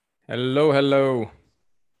Hello, hello.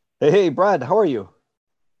 Hey, Brad, how are you?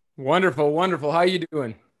 Wonderful, wonderful. How you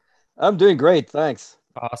doing? I'm doing great, thanks.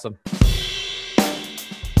 Awesome.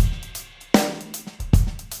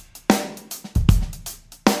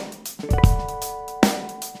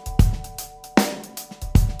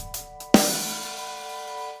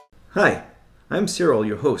 Hi, I'm Cyril,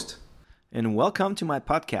 your host, and welcome to my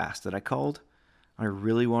podcast that I called I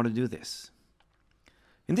Really Want to Do This.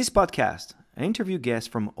 In this podcast, I interview guests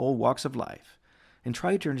from all walks of life and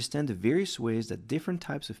try to understand the various ways that different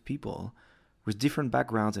types of people with different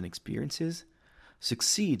backgrounds and experiences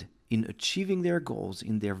succeed in achieving their goals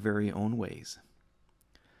in their very own ways.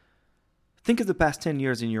 Think of the past 10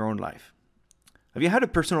 years in your own life. Have you had a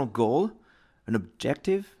personal goal, an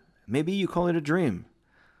objective, maybe you call it a dream,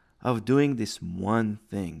 of doing this one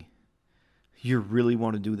thing? You really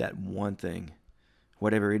want to do that one thing,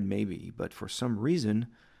 whatever it may be, but for some reason,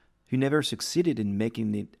 you never succeeded in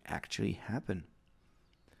making it actually happen.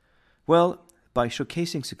 Well, by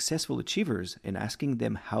showcasing successful achievers and asking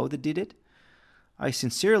them how they did it, I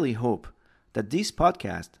sincerely hope that this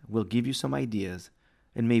podcast will give you some ideas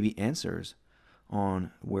and maybe answers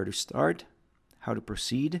on where to start, how to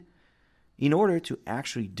proceed, in order to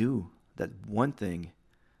actually do that one thing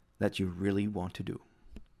that you really want to do.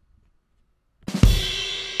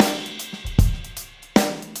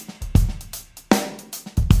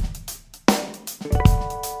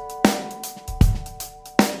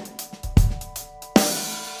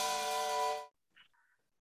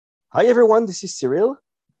 Hi, everyone. This is Cyril,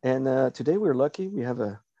 and today we're lucky. We have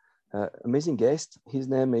a amazing guest. His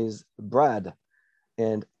name is Brad,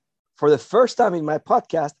 and for the first time in my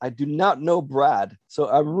podcast, I do not know Brad, so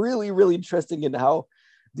I'm really interested in how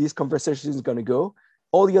this conversation is going to go.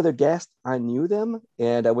 All the other guests, I knew them,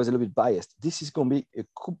 and I was a little bit biased. This is going to be a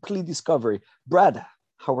complete discovery. Brad,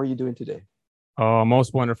 how are you doing today? Oh,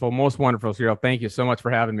 most wonderful, Cyril. Thank you so much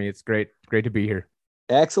for having me. It's great to be here.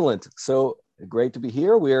 Excellent. So great to be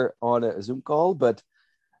here. We're on a Zoom call, but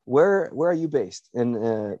where are you based,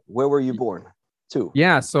 and where were you born? Too.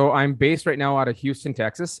 Yeah, so I'm based right now out of Houston,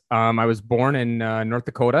 Texas. I was born in North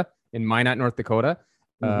Dakota, in Minot, North Dakota,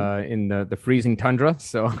 Mhm. in the freezing tundra.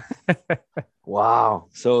 So Wow.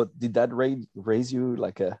 So did that raise you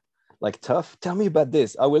like tough? Tell me about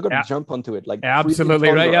this. We're gonna yeah, jump onto it, like freezing absolutely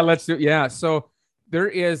right. Yeah, tundra. let's do. Yeah, so there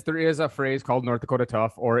is a phrase called North Dakota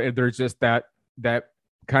tough, or there's just that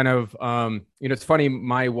kind of it's funny.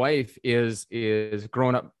 My wife is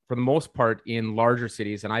growing up for the most part in larger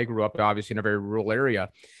cities, and I grew up obviously in a very rural area.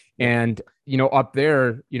 Yep. And up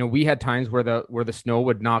there, we had times where the snow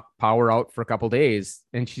would knock power out for a couple of days,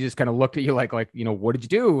 and she just kind of looked at you like what did you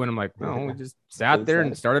do? And I'm like, no, we just Stay sat there and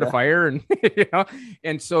inside. started a Yeah. fire, and you know,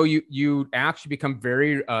 and so you actually become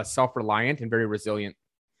very self-reliant and very resilient.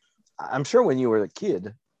 I'm sure when you were a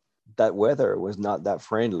kid, that weather was not that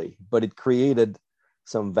friendly, but it created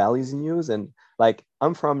some values in you. And like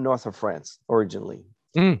I'm from north of France originally,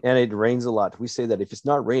 Mm. and it rains a lot. We say that if it's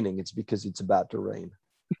not raining, it's because it's about to rain.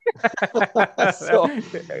 So,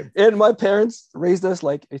 and my parents raised us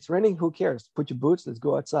like it's raining, who cares? Put your boots, let's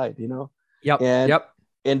go outside. Yep, And yep.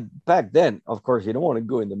 and back then, of course, you don't want to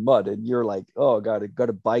go in the mud, and you're like, oh god, I got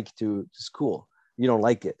a bike to school. You don't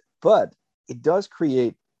like it, but it does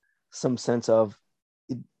create some sense of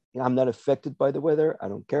it, I'm not affected by the weather. I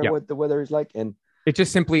don't care Yep. what the weather is like, and It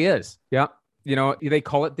just simply is. Yeah. They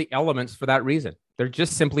call it the elements for that reason. They're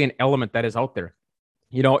just simply an element that is out there.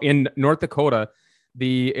 In North Dakota,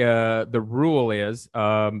 the rule is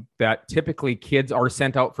that typically kids are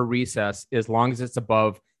sent out for recess as long as it's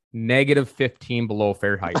above -15 below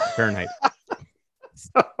Fahrenheit.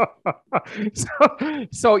 So,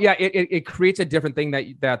 so yeah, it creates a different thing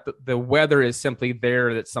that the weather is simply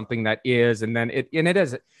there. That's something that is, and then it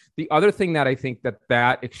is. The other thing that I think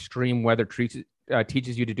that extreme weather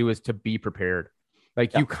teaches you to do is to be prepared.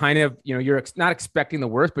 Like yeah, you kind of, you're not expecting the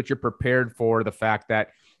worst, but you're prepared for the fact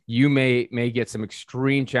that you may get some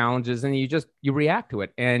extreme challenges, and you react to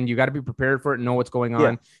it, and you got to be prepared for it and know what's going yeah,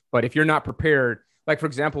 on. But if you're not prepared, like for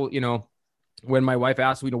example, when my wife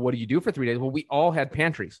asked, what do you do for 3 days? Well, we all had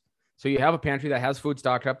pantries. So you have a pantry that has food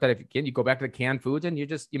stocked up that if you can, you go back to the canned foods and you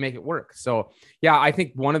make it work. So yeah, I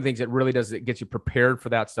think one of the things it really does, it gets you prepared for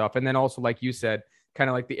that stuff. And then also, like you said, kind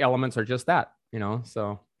of like the elements are just that.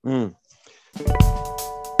 So mm.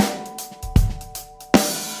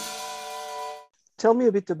 Tell me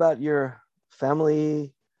a bit about your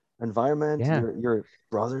family environment, yeah. your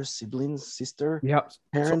brothers, siblings, sister, Yeah. So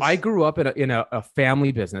I parents. grew up in a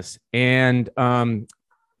family business, and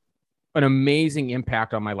an amazing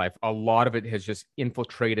impact on my life. A lot of it has just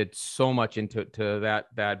infiltrated so much into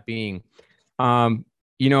that being. Um,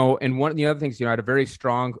 and one of the other things, I had a very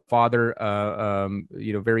strong father,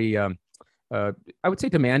 very, I would say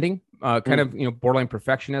demanding, kind of, borderline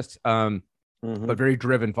perfectionist, but very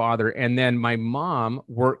driven father. And then my mom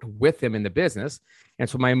worked with him in the business. And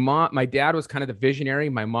so my dad was kind of the visionary.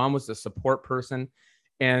 My mom was the support person.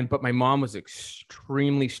 But my mom was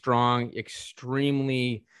extremely strong,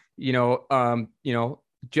 extremely,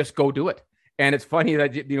 just go do it. And it's funny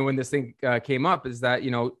that, when this thing came up is that,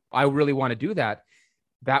 I really want to do that.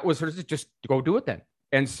 That was sort of just go do it then.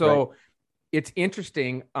 And so It's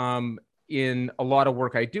interesting. In a lot of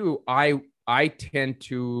work I do, I tend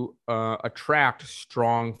to attract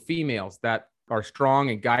strong females that are strong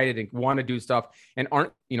and guided and want to do stuff and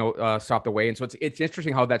aren't, stopped away. And so it's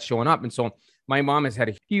interesting how that's showing up. And so my mom has had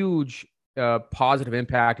a huge positive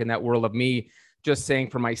impact in that world of me just saying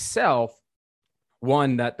for myself,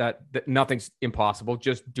 one, that nothing's impossible,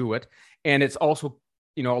 just do it. And it's also,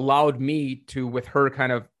 allowed me to, with her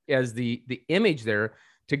kind of as the image there,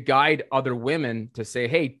 to guide other women to say,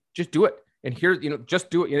 hey, just do it. And here's, just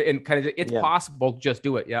do it. And kind of, it's possible, just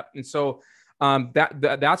do it. Yeah. And so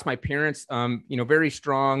that's my parents, very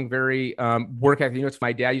strong, very work ethic. It's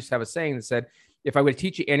my dad used to have a saying that said, if I would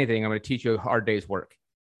teach you anything, I'm going to teach you a hard day's work.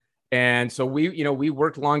 And so we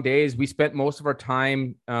worked long days. We spent most of our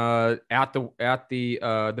time at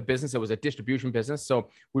the business. It was a distribution business. So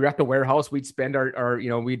we were at the warehouse. We'd spend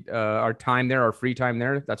our time there, our free time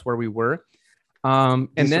there. That's where we were. And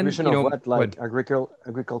then, of what, like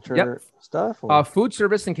agriculture stuff? Food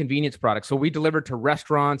service and convenience products. So we delivered to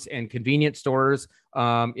restaurants and convenience stores,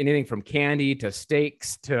 anything from candy to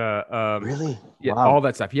steaks to really, all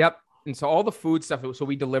that stuff. Yep. And so all the food stuff. So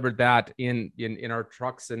we delivered that in our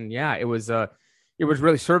trucks, and it was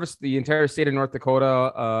really serviced the entire state of North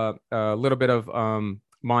Dakota, a little bit of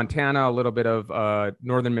Montana, a little bit of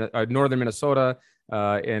northern Minnesota.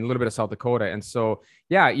 And a little bit of South Dakota. And so,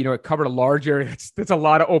 it covered a large area. There's a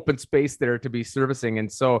lot of open space there to be servicing. And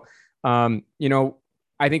so,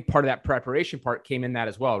 I think part of that preparation part came in that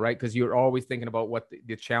as well, right? Because you're always thinking about what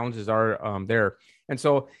the challenges are there. And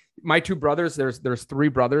so my two brothers, there's three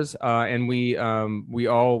brothers, and we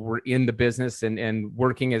all were in the business and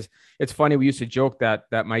working. It's funny, we used to joke that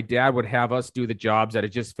my dad would have us do the jobs that it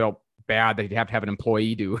just felt bad that he'd have to have an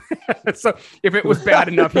employee do. So if it was bad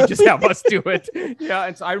enough, he'd just have us do it. Yeah.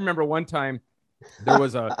 And so I remember one time there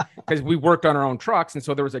was because we worked on our own trucks. And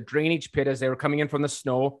so there was a drainage pit as they were coming in from the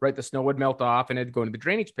snow, right? The snow would melt off and it'd go into the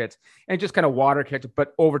drainage pits and just kind of water catch it.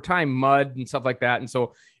 But over time, mud and stuff like that. And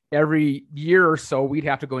so every year or so, we'd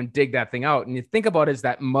have to go and dig that thing out. And you think about it as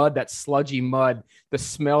that mud, that sludgy mud, the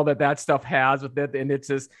smell that stuff has with it. And it's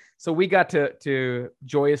just, so we got to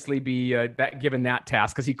joyously be given that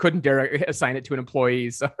task because he couldn't dare assign it to an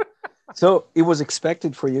employee. So it was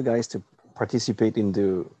expected for you guys to participate in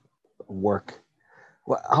the work.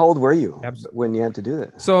 Well, how old were you when you had to do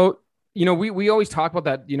that? So, we always talk about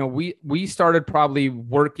that. We started probably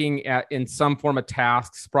working in some form of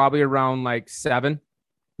tasks, probably around like 7.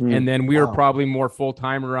 And then we were probably more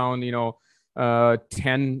full-time around,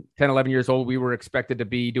 10, 11 years old. We were expected to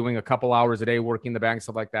be doing a couple hours a day, working the bank,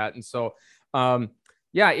 stuff like that. And so,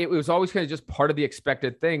 it was always kind of just part of the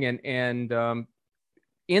expected thing. And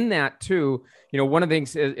in that too, one of the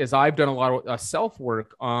things is I've done a lot of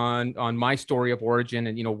self-work on my story of origin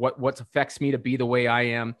and, what affects me to be the way I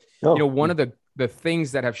am. One of the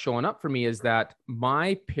things that have shown up for me is that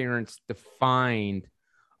my parents defined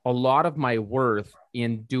a lot of my worth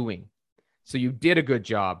in doing. So you did a good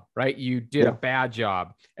job, right? You did a bad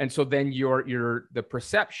job. And so then the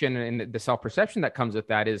perception and the self-perception that comes with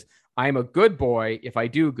that is I'm a good boy if I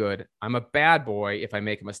do good. I'm a bad boy if I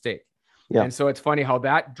make a mistake. Yeah. And so it's funny how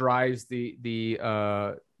that drives the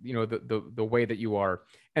way that you are.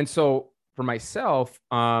 And so for myself,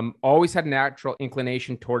 always had a natural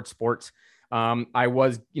inclination towards sports. I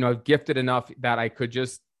was, gifted enough that I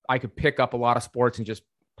could pick up a lot of sports and just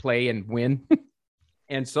play and win.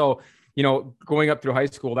 And so, going up through high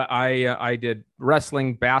school, that I did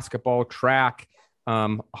wrestling, basketball, track,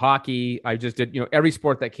 hockey. I just did, every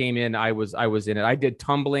sport that came in, I was in it. I did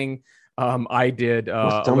tumbling. I did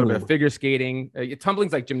a little bit of figure skating.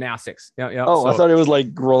 Tumbling's like gymnastics. Yeah. Oh, so, I thought it was like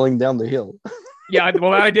rolling down the hill. Yeah,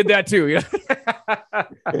 well, I did that too. Yeah.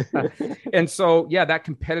 And so, that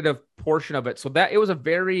competitive portion of it. So that it was a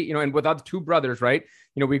very, and without the two brothers, right?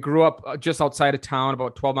 We grew up just outside of town,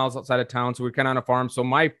 about 12 miles outside of town. So we were kind of on a farm. So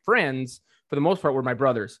my friends, for the most part, were my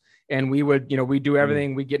brothers. And we would, we do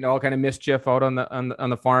everything. We get into all kind of mischief out on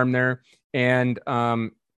the farm there. And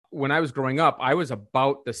when I was growing up, I was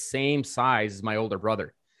about the same size as my older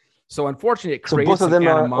brother. So unfortunately, it created both of them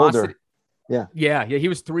animosity. are older. Yeah. He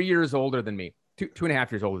was 3 years older than me. two and a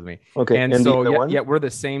half years older than me. Okay. And the so other one? we're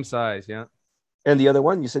the same size. Yeah. And the other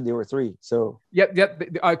one, you said they were 3. So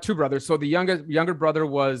Two brothers. So the younger brother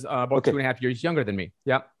was about 2.5 years younger than me.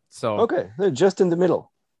 Yep. So okay, they're just in the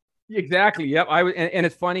middle. Exactly. Yep. And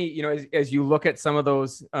it's funny, you know, as you look at some of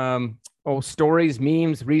those stories,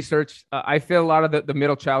 memes, research, I feel a lot of the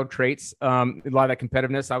middle child traits, a lot of that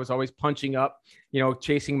competitiveness. I was always punching up, you know,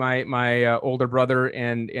 chasing my older brother,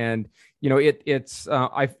 and you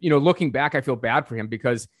know, looking back, I feel bad for him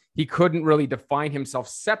because he couldn't really define himself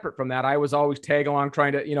separate from that. I was always tag along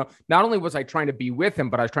trying to, you know, not only was I trying to be with him,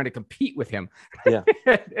 but I was trying to compete with him. Yeah.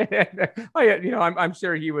 I'm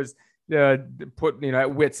sure he was put, you know,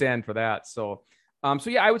 at wit's end for that. So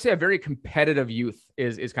yeah, I would say a very competitive youth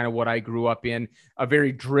is kind of what I grew up in. A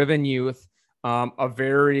very driven youth, a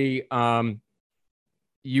very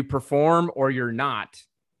you perform or you're not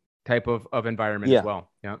type of environment as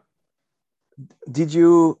well. Yeah. Did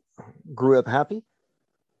you grow up happy?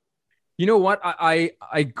 You know what?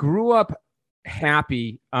 I grew up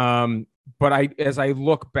happy, but as I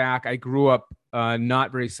look back, I grew up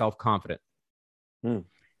not very self-confident.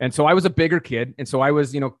 And so I was a bigger kid. And so I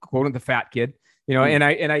was, you know, quoting the fat kid, you know, and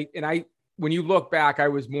I, when you look back, I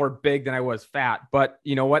was more big than I was fat, but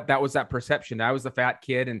you know what, that was that perception. I was the fat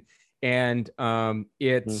kid. And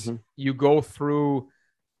you go through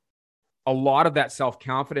a lot of that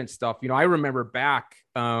self-confidence stuff. You know, I remember back,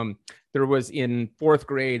 there was in 4th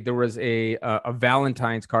grade, there was a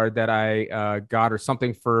Valentine's card that I got or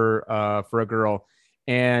something for a girl.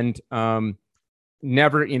 And,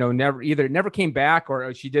 never came back,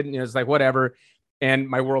 or she didn't, you know, it's like, whatever. And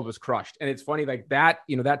my world was crushed. And it's funny, like that,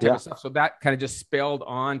 you know, that type of stuff. So that kind of just spilled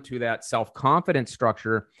on to that self-confidence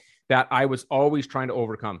structure that I was always trying to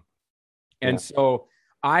overcome. And so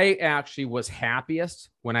I actually was happiest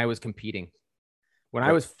when I was competing, when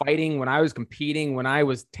I was fighting, when I was competing, when I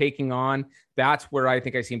was taking on. That's where I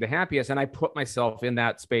think I seemed the happiest. And I put myself in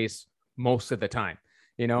that space most of the time.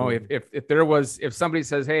 You know, if somebody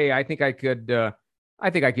says, hey, I think I could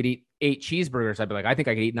eat 8 cheeseburgers, I'd be like, I think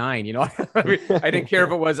I could eat 9, you know. I didn't care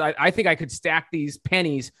if it was, I think I could stack these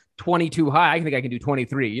pennies 22 high. I think I can do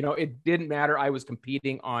 23, you know, it didn't matter. I was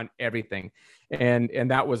competing on everything.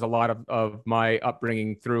 And that was a lot of my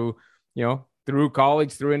upbringing through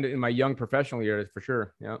college, through in my young professional years, for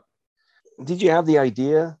sure. Yeah. Did you have the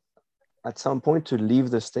idea at some point to leave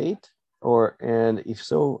the state, and if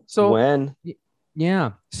so when?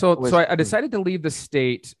 Yeah. So I decided to leave the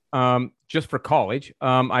state just for college.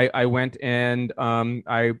 I went and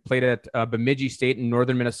I played at Bemidji State in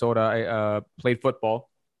northern Minnesota. I played football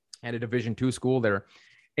at a Division II school there.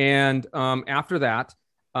 And after that,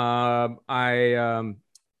 I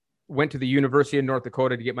went to the University of North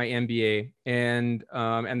Dakota to get my MBA. And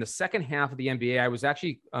the second half of the MBA, I was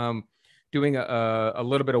actually doing a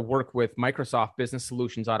little bit of work with Microsoft Business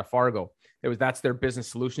Solutions out of Fargo. That's their business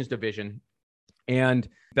solutions division. And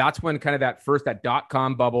that's when kind of that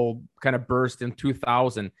 .com bubble kind of burst in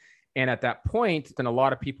 2000. And at that point, then a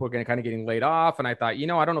lot of people were kind of getting laid off. And I thought, you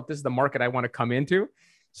know, I don't know if this is the market I want to come into.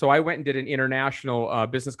 So I went and did an international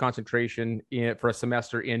business concentration for a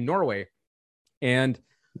semester in Norway. And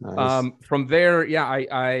nice. From there, you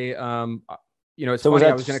know, it's funny,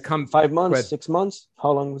 I was going to come 5 months, 6 months.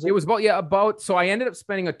 How long was it? It was so I ended up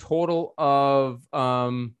spending a total of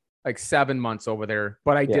like 7 months over there,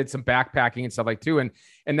 but I did some backpacking and stuff like too.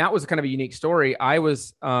 And that was kind of a unique story. I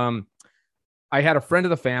was, I had a friend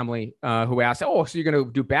of the family who asked, oh, so you're going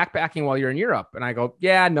to do backpacking while you're in Europe? And I go,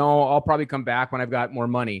 yeah, no, I'll probably come back when I've got more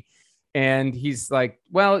money. And he's like,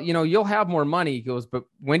 well, you know, you'll have more money. He goes, but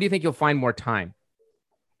when do you think you'll find more time?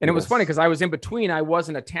 And it was funny because I was in between. I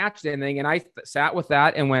wasn't attached to anything. And I sat with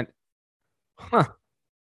that and went, huh.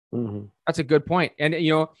 Mm-hmm. That's a good point. And,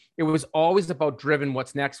 you know, it was always about driven.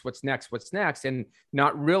 What's next, and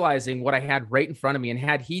not realizing what I had right in front of me. And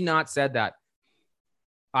had he not said that,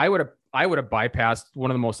 I would have bypassed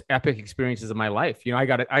one of the most epic experiences of my life. You know, I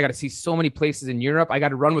got to see so many places in Europe. I got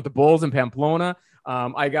to run with the Bulls in Pamplona.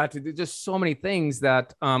 I got to do just so many things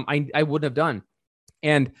that I wouldn't have done.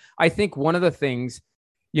 And I think one of the things,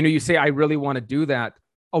 you know, you say, I really want to do that.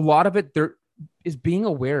 A lot of it there is being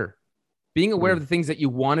aware of the things that you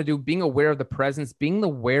want to do, being aware of the presence, being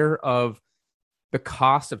aware of the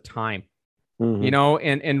cost of time, you know,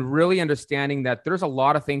 and really understanding that there's a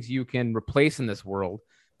lot of things you can replace in this world,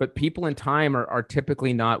 but people and time are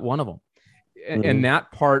typically not one of them. And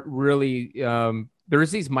that part really,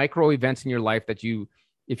 there's these micro events in your life that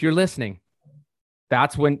if you're listening,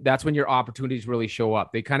 that's when your opportunities really show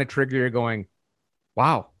up. They kind of trigger you going,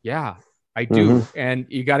 wow, yeah, I do. And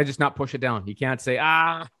you got to just not push it down. You can't say,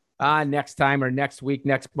 next time or next week,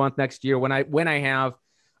 next month, next year, when I have,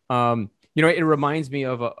 You know, it reminds me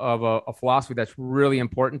of a philosophy that's really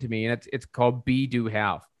important to me, and it's called be, do,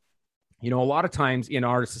 have. You know, a lot of times in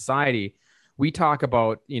our society, we talk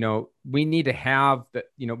about, you know, we need to have the,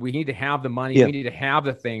 you know, we need to have the money, Yeah. we need to have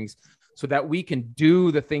the things so that we can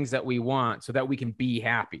do the things that we want, so that we can be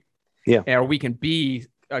happy. Yeah. Or we can be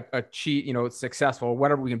achieve, you know, successful,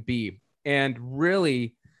 whatever we can be. And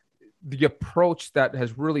really, the approach that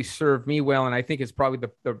has really served me well, and I think is probably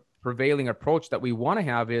the prevailing approach that we want to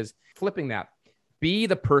have, is flipping that. Be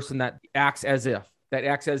the person that acts as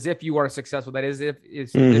if you are successful, that is if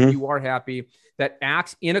you are happy, that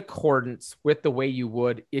acts in accordance with the way you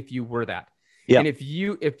would if you were that. Yeah. And if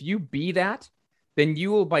you be that, then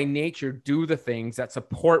you will by nature do the things that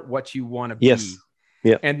support what you want to be. Yes.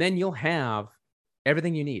 Yeah. And then you'll have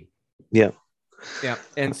everything you need. Yeah. Yeah.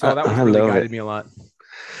 And so that was I really love guided it. me a lot.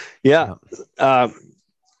 Yeah.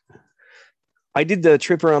 I did the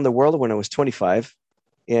trip around the world when I was 25,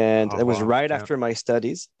 and it was right after my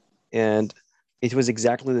studies. And it was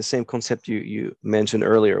exactly the same concept you mentioned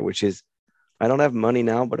earlier, which is I don't have money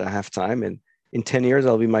now, but I have time. And in 10 years,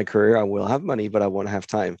 I'll be my career. I will have money, but I won't have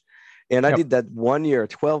time. And I did that 1 year,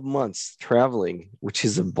 12 months traveling, which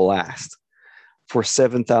is a blast, for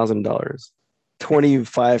 $7,000,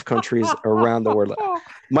 25 countries around the world.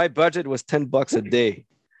 My budget was $10 a day.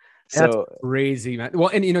 That's So crazy, man. Well,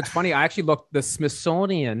 and you know, it's funny. I actually looked, the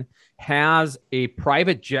Smithsonian has a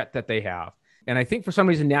private jet that they have. And I think for some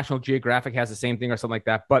reason, National Geographic has the same thing or something like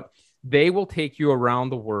that, but they will take you around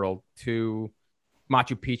the world to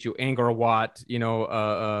Machu Picchu, Angkor Wat, you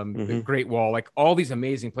know, the Great Wall, like all these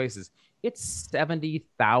amazing places. It's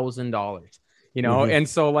 $70,000, you know? And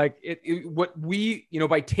so like what we, you know,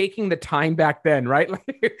 by taking the time back then, right?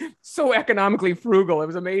 Like so economically frugal, it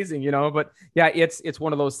was amazing, you know, but yeah, it's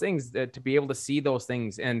one of those things that to be able to see those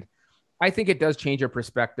things. And I think it does change your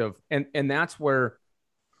perspective. And that's where,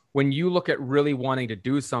 when you look at really wanting to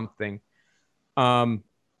do something, I'm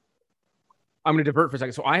going to divert for a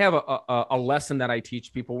second. So I have a lesson that I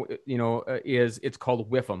teach people, you know, it's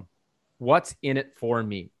called WIFM. What's in it for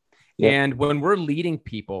me? Yeah. And when we're leading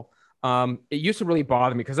people, it used to really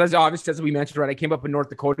bother me because as we mentioned, right, I came up in North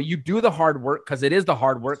Dakota. You do the hard work because it is the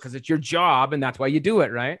hard work because it's your job and that's why you do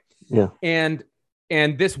it, right? Yeah.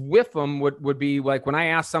 And this WIFM would be like when I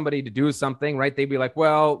ask somebody to do something, right? They'd be like,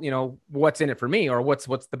 well, you know, what's in it for me, or what's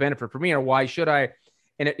the benefit for me, or why should I?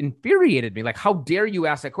 And it infuriated me. Like, how dare you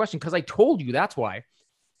ask that question? Because I told you that's why.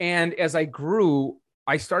 And as I grew,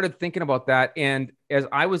 I started thinking about that. And as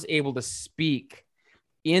I was able to speak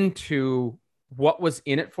into what was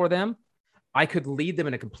in it for them, I could lead them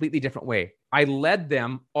in a completely different way. I led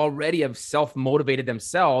them already of self-motivated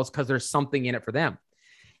themselves because there's something in it for them.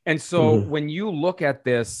 And so when you look at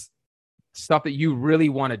this stuff that you really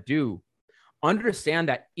want to do, understand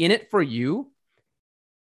that in it for you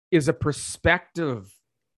is a perspective,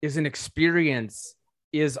 is an experience,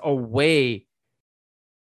 is a way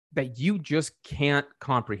that you just can't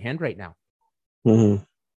comprehend right now.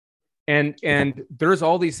 And there's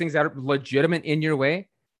all these things that are legitimate in your way,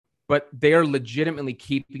 but they are legitimately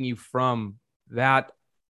keeping you from that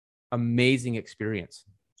amazing experience.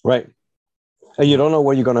 Right. And you don't know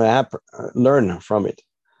what you're going to learn from it.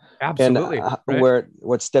 Absolutely. And right?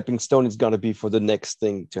 what stepping stone is going to be for the next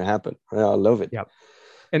thing to happen. I love it. Yeah.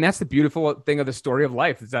 And that's the beautiful thing of the story of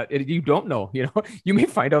life, is that you don't know, you know, you may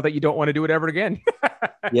find out that you don't want to do it ever again.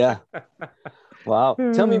 Yeah. Wow.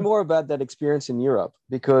 Tell me more about that experience in Europe,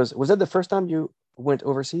 because was that the first time you went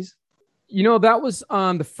overseas? You know, that was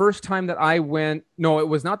the first time that I went. No, it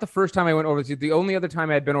was not the first time I went overseas. The only other time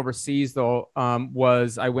I had been overseas, though,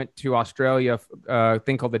 was I went to Australia, a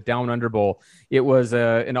thing called the Down Under Bowl. It was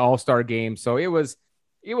an all-star game. So it was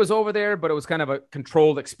over there, but it was kind of a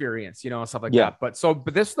controlled experience, you know, stuff like that. But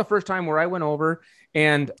this is the first time where I went over.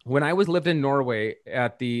 And when I lived in Norway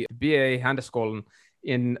at the BA Handelskolen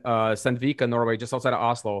in Sandvika, Norway, just outside of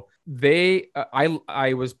Oslo,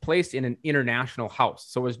 I was placed in an international house.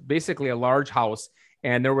 So it was basically a large house,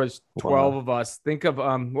 and there was 12 of us. Think of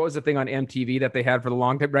what was the thing on MTV that they had for the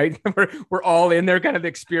long time, right? we're all in there, kind of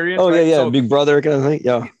experience. Oh, right? yeah, So, Big Brother kind of thing.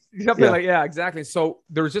 Yeah. Something like, yeah, exactly. So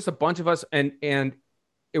there was just a bunch of us, and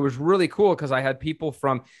it was really cool because I had people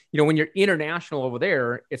from, you know, when you're international over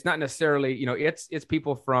there, it's not necessarily, you know, it's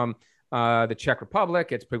people from the Czech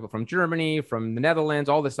Republic, it's people from Germany, from the Netherlands,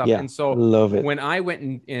 all this stuff. Yeah, and so love it. When I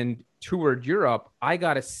went and toured Europe, I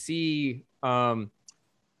got to see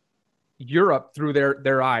Europe through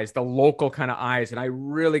their eyes, the local kind of eyes. And I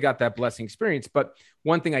really got that blessing experience. But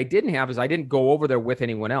one thing I didn't have is I didn't go over there with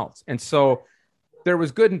anyone else. And so there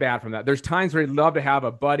was good and bad from that. There's times where you'd love to have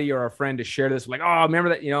a buddy or a friend to share this, like, oh, remember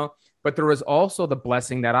that, you know, But there was also the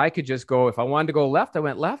blessing that I could just go, if I wanted to go left, I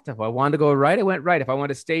went left. If I wanted to go right, I went right. If I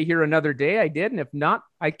wanted to stay here another day, I did. And if not,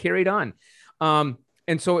 I carried on.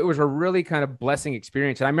 And so it was a really kind of blessing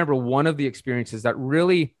experience. And I remember one of the experiences that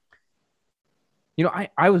really,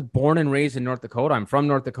 I was born and raised in North Dakota. I'm from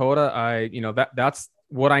North Dakota. That's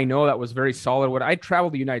what I know. That was very solid. I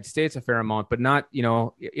traveled the United States a fair amount, but not,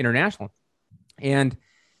 international. And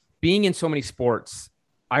being in so many sports,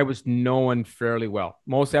 I was known fairly well.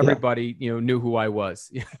 Most everybody, knew who I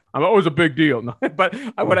was. I'm always a big deal. But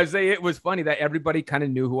what I say, it was funny that everybody kind of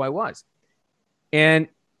knew who I was. And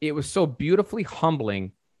it was so beautifully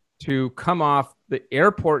humbling to come off the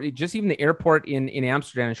airport, just even the airport in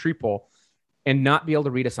Amsterdam and Schiphol, and not be able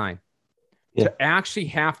to read a sign. To actually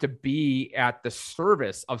have to be at the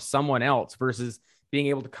service of someone else versus being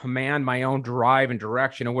able to command my own drive and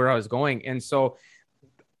direction of where I was going. And so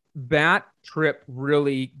that trip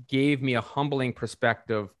really gave me a humbling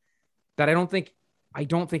perspective that I don't think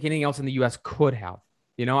anything else in the US could have.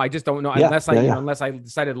 I just don't know unless I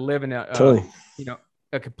decided to live in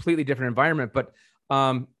a completely different environment. But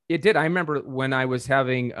it did. I remember when I was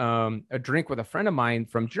having a drink with a friend of mine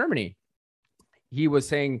from Germany, he was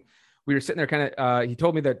saying, we were sitting there kind of, he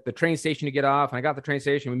told me that the train station to get off, and I got the train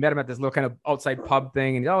station. We met him at this little kind of outside pub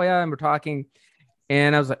thing, and and we're talking.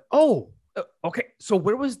 And I was like, oh, okay. So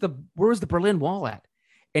where was the Berlin Wall at?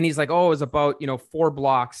 And he's like, oh, it was about, 4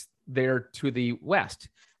 blocks there to the west.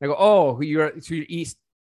 And I go, oh, you're east.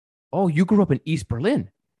 Oh, you grew up in East Berlin.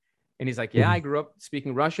 And he's like, yeah, I grew up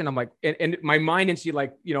speaking Russian. I'm like, and my mind instantly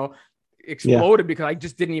exploded because I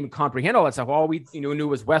just didn't even comprehend all that stuff. All we knew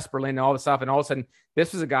was West Berlin and all the stuff. And all of a sudden,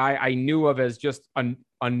 this was a guy I knew of as just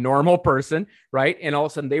a normal person, right? And all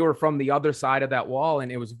of a sudden, they were from the other side of that wall.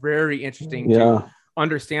 And it was very interesting to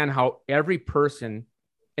understand how every person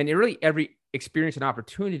and really every experience and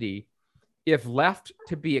opportunity, if left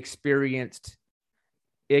to be experienced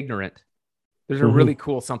ignorant, there's a really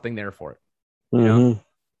cool something there for it.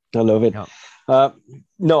 I love it.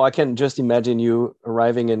 No, I can just imagine you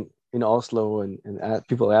arriving in Oslo and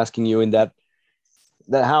people asking you in that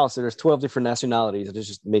house. There's 12 different nationalities. I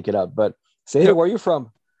just make it up, but say, hey, where are you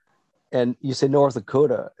from? And you say North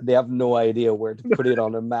Dakota. They have no idea where to put it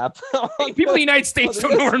on a map. People in the United States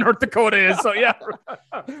don't know where North Dakota is. So yeah,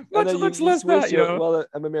 much less that. Well,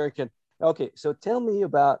 I'm American. Okay, so tell me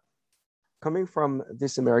about coming from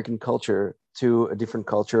this American culture to a different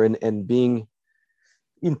culture and being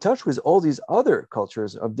in touch with all these other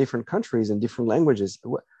cultures of different countries and different languages.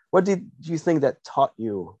 What did you think that taught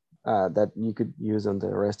you that you could use on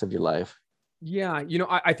the rest of your life? Yeah,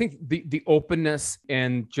 I think the openness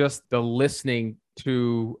and just the listening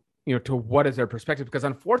to what is their perspective, because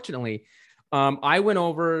unfortunately, I went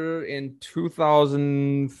over in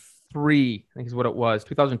 2003, I think is what it was,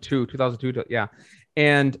 2002, yeah.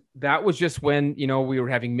 And that was just when, we were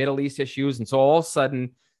having Middle East issues. And so all of a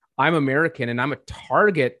sudden I'm American and I'm a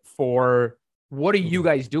target for, what are you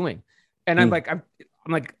guys doing? And I'm like,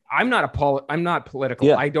 I'm not political.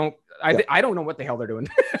 Yeah. I don't know what the hell they're doing.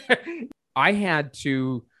 I had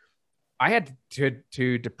to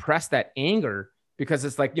depress that anger, because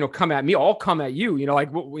it's like, come at me, I'll come at you,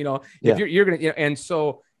 if you're going to,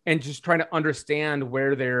 and just trying to understand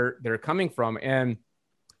where they're coming from. And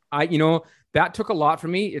that took a lot for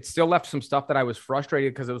me. It still left some stuff that I was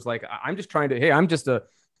frustrated, because it was like, I'm just trying to, hey, I'm just a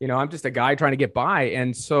guy trying to get by.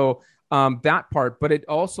 And so that part, but it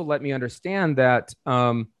also let me understand that,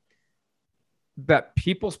 that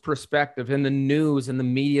people's perspective in the news and the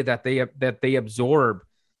media that they absorb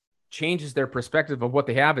changes their perspective of what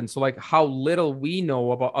they have. And so, like, how little we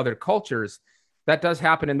know about other cultures, that does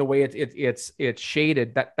happen in the way it's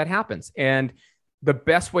shaded, that happens. And the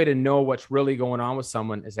best way to know what's really going on with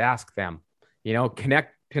someone is ask them,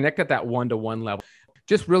 connect at that one-to-one level,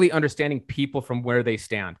 just really understanding people from where they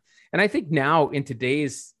stand. And I think now in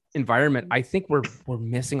today's environment, I think we're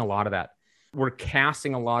missing a lot of that. We're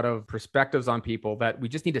casting a lot of perspectives on people that we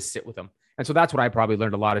just need to sit with them. And so that's what I probably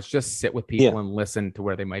learned a lot, is just sit with people and listen to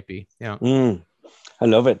where they might be. Yeah. I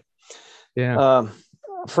love it. Yeah.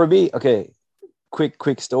 For me, okay,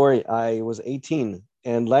 quick story. I was 18,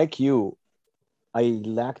 and like you, I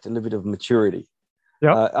lacked a little bit of maturity.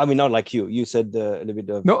 Yeah. I mean, not like you. You said a little bit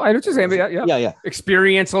of. No, I know what you're saying. Yeah.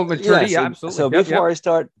 Experiential maturity. Yeah, absolutely. So before I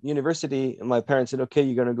start university, my parents said, okay,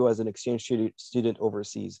 you're going to go as an exchange student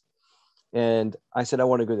overseas. And I said, I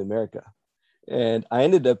want to go to America. And I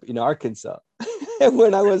ended up in Arkansas.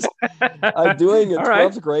 When I was doing a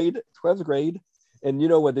 12th grade. And you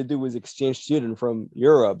know what they do with exchange student from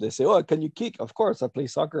Europe? They say, oh, can you kick? Of course, I play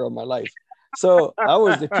soccer all my life. So I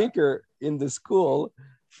was the kicker in the school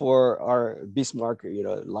for our Bismarck,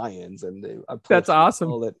 Lions, and I played That's awesome.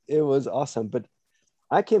 football. It was awesome. But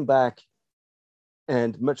I came back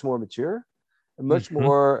and much more mature, and much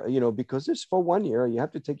more, because it's for 1 year, you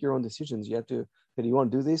have to take your own decisions. You have to, do you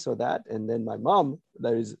want to do this or that? And then my mom,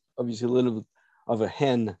 that is obviously a little bit of a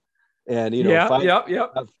hen, and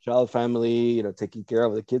have child family, taking care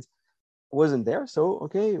of the kids, wasn't there. So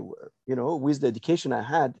okay, with the education I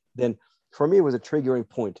had, then for me it was a triggering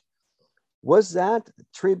point. Was that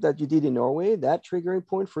trip that you did in Norway that triggering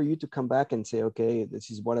point for you to come back and say, okay, this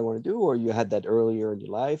is what I want to do? Or you had that earlier in your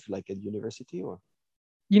life, like at university? Or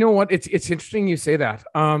you know what? It's interesting you say that.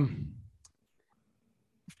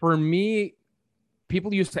 For me,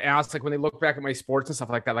 people used to ask, like when they look back at my sports and stuff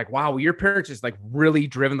like that, like, wow, your parents just like really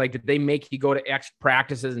driven. Like, did they make you go to X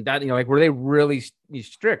practices and that, like, were they really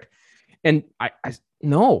strict? And I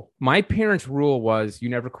no, my parents' rule was you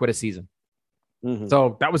never quit a season.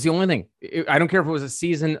 So that was the only thing. I don't care if it was a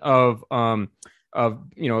season of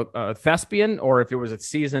thespian, or if it was a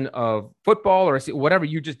season of football or whatever,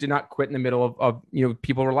 you just did not quit in the middle of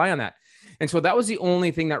people rely on that. And so that was the only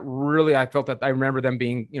thing that really I felt that I remember them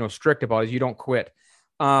being, strict about, is you don't quit.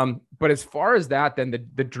 But as far as that, then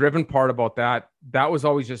the driven part about that was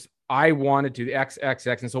always just, I wanted to X.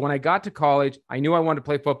 And so when I got to college, I knew I wanted to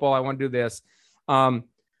play football. I wanted to do this.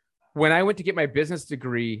 When I went to get my business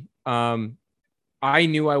degree, I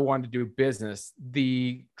knew I wanted to do business.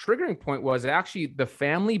 The triggering point was actually the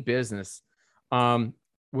family business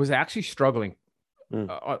was actually struggling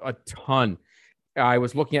a ton. I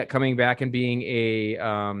was looking at coming back and being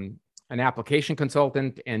an application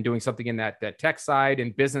consultant and doing something in that tech side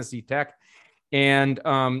and businessy tech. And,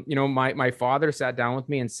 my father sat down with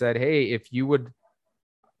me and said, hey, if you would,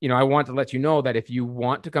 I want to let you know that if you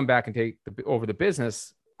want to come back and take over the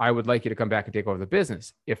business, I would like you to come back and take over the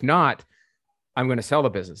business. If not, I'm going to sell the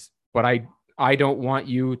business. But I don't want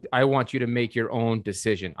you. I want you to make your own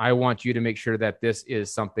decision. I want you to make sure that this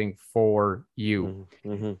is something for you.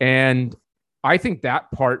 And I think that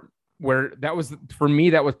part where that was, for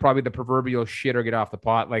me, that was probably the proverbial shit or get off the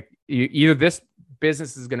pot. Like, either this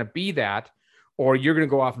business is going to be that, or you're going to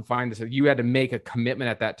go off and find this. You had to make a commitment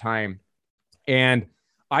at that time. And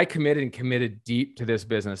I committed deep to this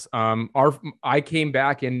business. I came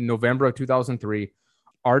back in November of 2003.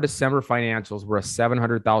 Our December financials were a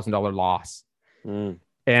 $700,000 loss.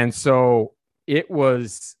 And so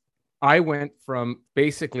I went from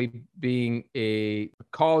basically being a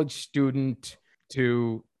college student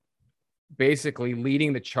to basically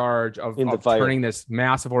leading the charge of turning this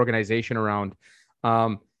massive organization around.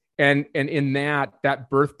 And in that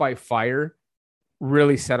birth by fire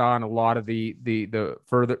really set on a lot of the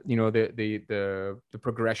further, the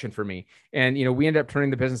progression for me. And, we ended up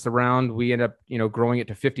turning the business around. We ended up, growing it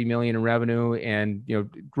to 50 million in revenue. And,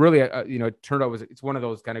 really, it turned out it's one of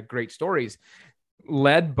those kind of great stories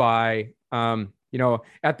led by, at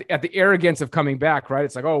the arrogance of coming back, right?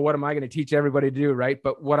 It's like, oh, what am I going to teach everybody to do? Right.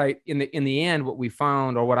 But in the end, what we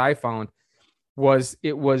found, or what I found, was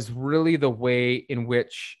it was really the way in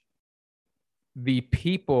which the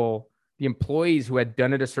employees who had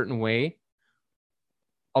done it a certain way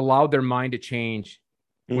allowed their mind to change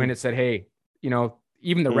when it said, hey,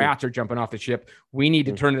 even the rats are jumping off the ship. We need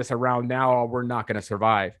to turn this around now, or we're not going to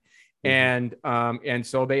survive. And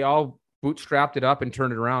so they all bootstrapped it up and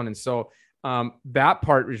turned it around. And so that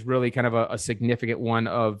part was really kind of a significant one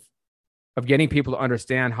of getting people to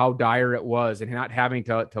understand how dire it was, and not having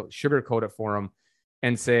to sugarcoat it for them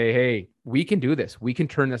and say, hey, we can do this. We can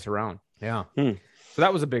turn this around. Yeah. So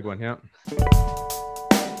that was a big one. Yeah.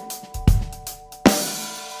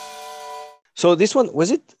 So this one,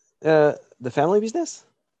 was it the family business?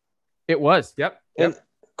 It was. Yep. And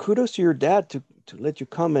kudos to your dad to let you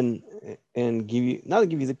come and give you, not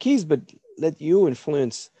give you the keys, but let you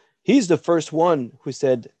influence. He's the first one who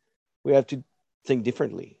said, we have to think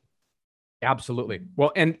differently. Absolutely.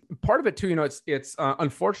 Well, and part of it too, it's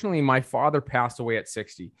unfortunately my father passed away at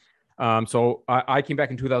 60. So I came back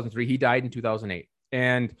in 2003. He died in 2008.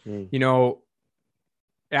 And,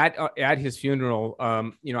 at his funeral,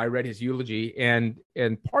 I read his eulogy, and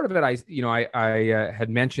part of it, I had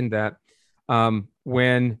mentioned that,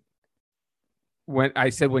 when I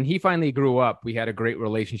said, when he finally grew up, we had a great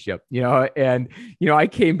relationship, and, I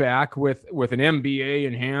came back with an MBA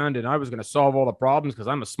in hand, and I was going to solve all the problems because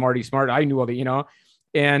I'm a smarty smart. I knew all the,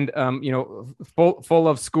 and, full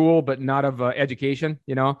of school, but not of education,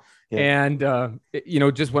 and,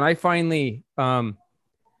 just when I finally,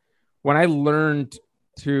 when I learned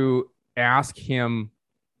to ask him,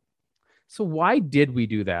 so why did we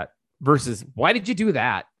do that versus why did you do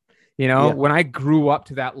that? When I grew up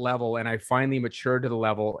to that level and I finally matured to the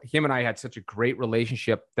level, him and I had such a great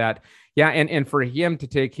relationship that, and for him to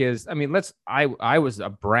take his, I was a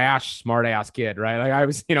brash, smart ass kid, right? Like I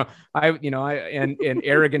was, and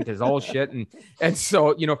arrogant as all shit. And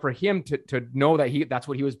so, for him to know that that's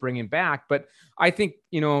what he was bringing back. But I think,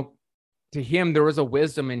 to him, there was a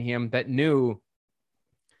wisdom in him that knew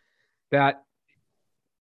that,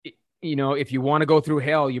 if you want to go through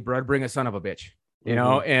hell, you better bring a son of a bitch.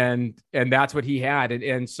 And that's what he had.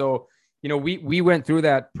 And so, we went through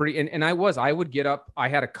that pretty, and I would get up, I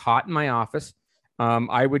had a cot in my office.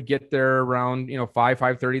 I would get there around,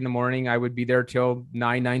 5:30 in the morning. I would be there till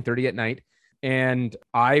 9:30 at night. And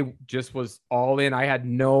I just was all in. I had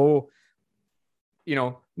no,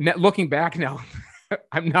 looking back now,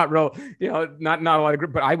 I'm not real, not a lot of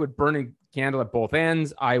group, but I would burn a candle at both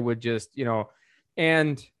ends. I would just,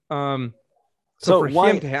 and, so for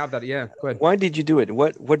him to have that, go ahead. Why did you do it?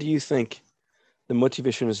 What do you think the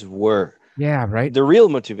motivations were? Yeah, right. The real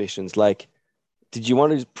motivations, like, did you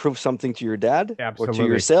want to prove something to your dad or to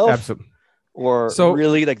yourself? Absolutely. Or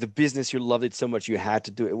really like the business, you loved it so much you had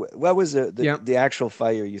to do it? What was the actual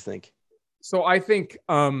fire, you think? So I think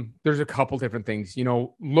there's a couple different things,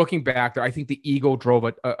 looking back there, I think the ego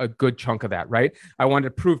drove a good chunk of that, right? I wanted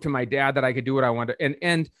to prove to my dad that I could do what I wanted.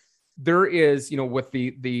 And there is, with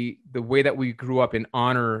the way that we grew up in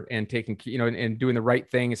honor and taking, and doing the right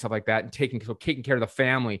thing and stuff like that, and taking care of the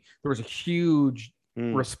family, there was a huge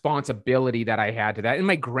responsibility that I had to that. And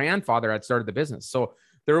my grandfather had started the business. So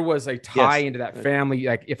there was a tie into that family.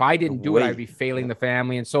 Like if I didn't do it, I'd be failing the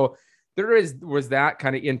family. And so was that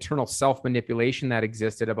kind of internal self-manipulation that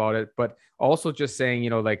existed about it, but also just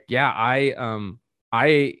saying, I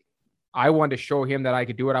wanted to show him that I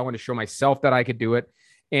could do it. I wanted to show myself that I could do it.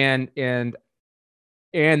 And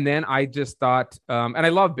then I just thought, and I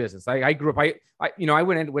love business. I grew up, I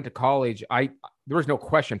went to college. There was no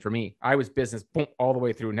question for me. I was business boom, all the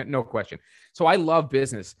way through, no question. So I love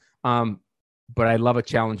business. But I love a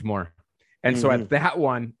challenge more. And so at that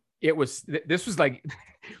one, this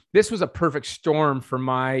was a perfect storm for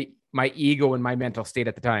my ego and my mental state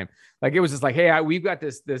at the time. Like it was just like, hey, we've got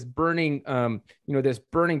this burning,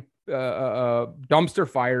 dumpster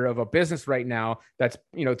fire of a business right now that's,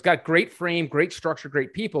 it's got great frame, great structure,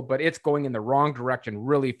 great people, but it's going in the wrong direction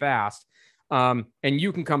really fast. And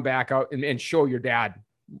you can come back out and show your dad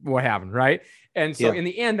what happened, right? And so in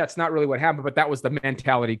the end, that's not really what happened, but that was the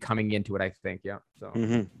mentality coming into it, I think. Yeah.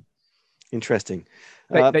 So interesting.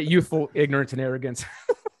 That youthful ignorance and arrogance.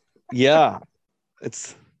 Yeah.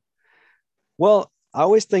 I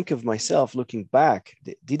always think of myself looking back.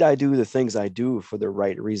 Did I do the things I do for the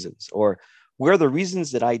right reasons? Or were the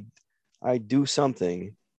reasons that I do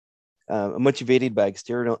something motivated by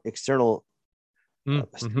external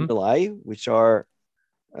stimuli, which are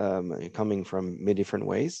coming from many different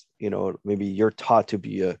ways? Maybe you're taught to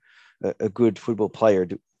be a good football player.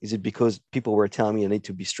 Is it because people were telling me I need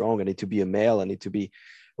to be strong, I need to be a male, I need to be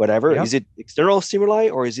whatever? Is it external stimuli,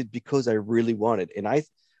 or is it because I really want it? And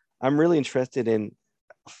I'm really interested in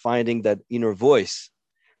finding that inner voice,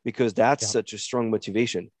 because that's such a strong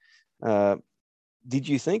motivation. Did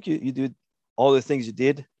you think you did all the things you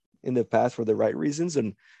did in the past for the right reasons?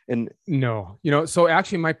 And no, so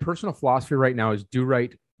actually my personal philosophy right now is do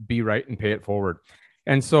right, be right, and pay it forward.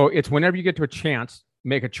 And so it's whenever you get to a chance,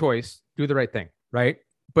 make a choice, do the right thing, right?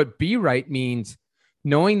 But be right means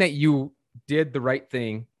knowing that you did the right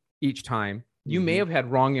thing each time. You may have had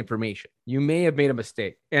wrong information. You may have made a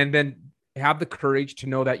mistake, and then have the courage to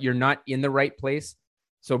know that you're not in the right place.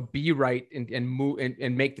 So be right and move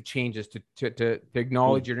and make the changes to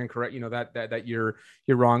acknowledge you're incorrect, that your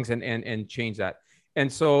wrongs and change that.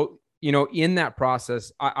 And so, in that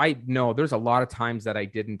process, I know there's a lot of times that I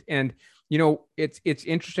didn't. And, it's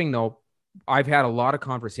interesting though. I've had a lot of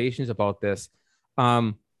conversations about this.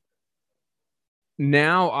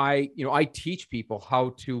 Now I teach people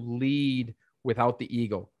how to lead without the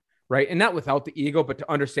ego, right? And not without the ego, but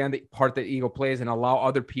to understand the part that ego plays and allow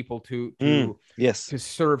other people to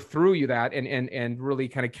serve through you that and really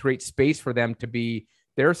kind of create space for them to be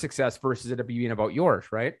their success versus it being about yours,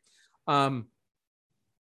 right? But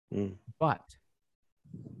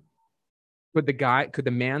could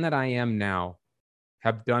the man that I am now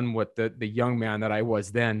have done what the young man that I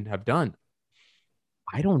was then have done?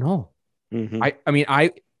 I don't know.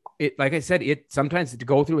 Like I said, sometimes to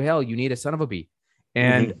go through hell, you need a son of a bee.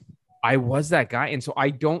 And I was that guy. And so I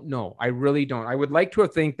don't know. I really don't. I would like to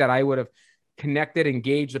think that I would have connected,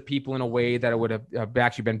 engaged the people in a way that it would have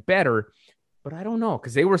actually been better. but I don't know,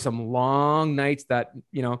 because they were some long nights that,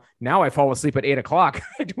 now I fall asleep at 8 o'clock.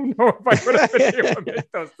 I don't know if I would have been able to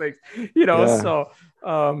make those things, Yeah. so,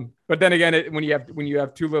 but then again, when you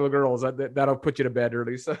have two little girls, that'll put you to bed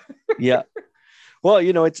early. So Yeah. Well,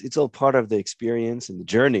 it's all part of the experience and the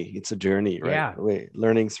journey. It's a journey, right? Yeah.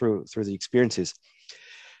 Learning through the experiences.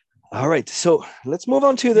 All right. So let's move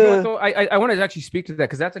on to I want to actually speak to that,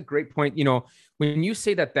 because that's a great point. When you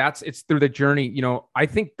say that it's through the journey, I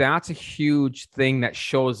think that's a huge thing that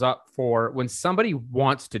shows up for when somebody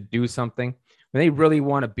wants to do something, when they really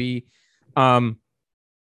want to be, a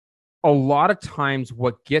lot of times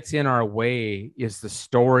what gets in our way is the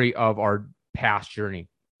story of our past journey.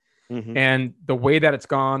 Mhm. And the way that it's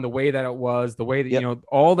gone, the way that it was, the way that, Yep.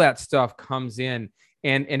 all that stuff comes in.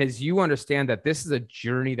 And as you understand that this is a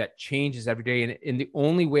journey that changes every day, and the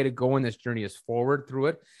only way to go in this journey is forward through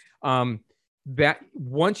it. That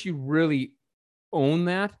once you really own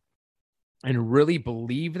that and really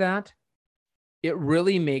believe that, it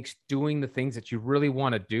really makes doing the things that you really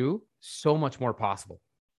want to do so much more possible.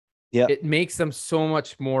 Yeah. It makes them so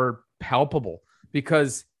much more palpable,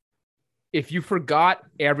 because if you forgot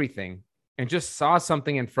everything and just saw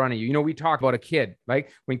something in front of you, we talk about a kid, like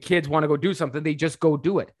when kids want to go do something, they just go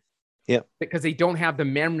do it. Yeah. Because they don't have the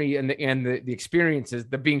memory and the experiences,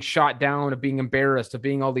 the being shot down, of being embarrassed, of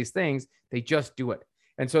being all these things, they just do it.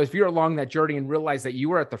 And so if you're along that journey and realize that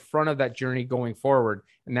you are at the front of that journey going forward,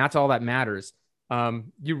 and that's all that matters,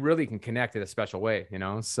 you really can connect in a special way,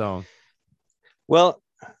 so. Well,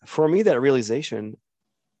 for me, that realization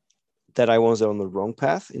that I was on the wrong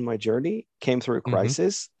path in my journey came through a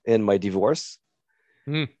crisis in my divorce.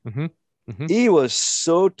 Mm-hmm. Mm-hmm. It was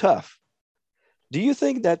so tough. Do you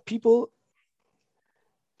think that people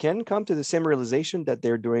can come to the same realization that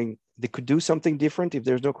they could do something different if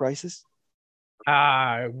there's no crisis?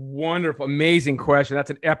 Wonderful, amazing question. That's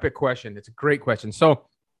an epic question. It's a great question. So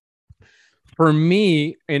for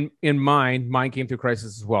me, in mine came through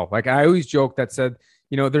crisis as well. Like I always joke that said,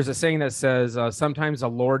 there's a saying that says, sometimes the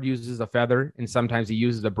Lord uses a feather and sometimes he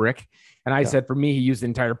uses a brick. And I said, for me, he used the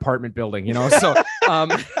entire apartment building, so, can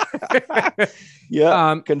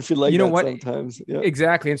feel like that what? sometimes. Yeah.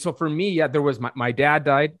 Exactly. And so for me, there was my dad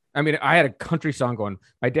died. I mean, I had a country song going.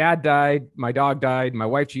 My dad died, my dog died, my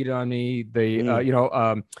wife cheated on me. It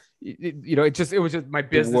was just my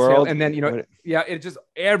business. World, and then, it just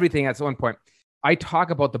everything at one point. I talk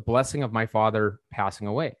about the blessing of my father passing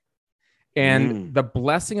away. And the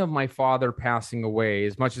blessing of my father passing away,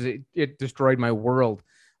 as much as it destroyed my world,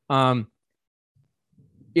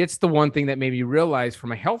 it's the one thing that made me realize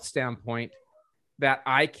from a health standpoint that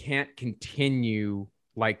I can't continue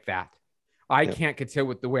like that. I can't continue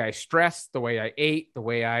with the way I stressed, the way I ate,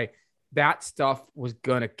 that stuff was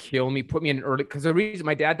going to kill me, put me in an early, because the reason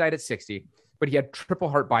my dad died at 60, but he had triple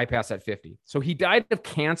heart bypass at 50. So he died of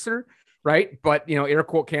cancer, right? But, air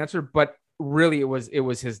quote cancer, but really it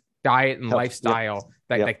was his diet and lifestyle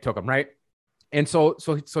that took him, right? And so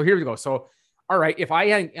here we go. So, all right, if I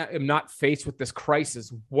am not faced with this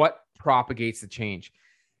crisis, what propagates the change?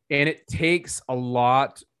 And it takes a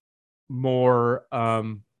lot more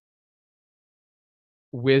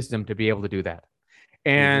wisdom to be able to do that.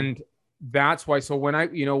 And that's why. So when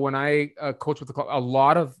I coach with the club, a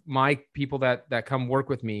lot of my people that come work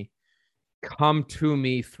with me come to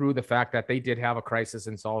me through the fact that they did have a crisis,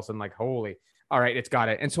 and so all of a sudden, like, holy, all right, it's got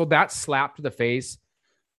it. And so that slap to the face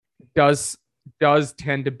does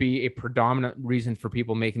tend to be a predominant reason for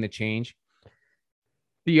people making the change.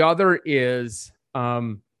 The other is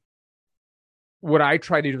what I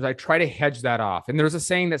try to do is I try to hedge that off. And there's a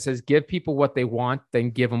saying that says, give people what they want, then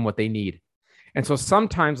give them what they need. And so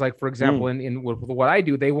sometimes, like, for example, in what I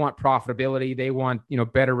do, they want profitability, they want,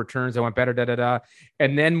 better returns, they want better,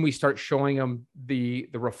 And then we start showing them the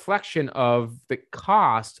reflection of the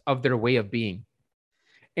cost of their way of being.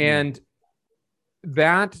 And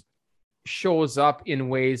that shows up in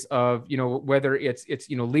ways of, whether it's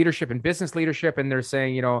leadership and business leadership. And they're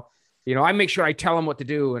saying, I make sure I tell them what to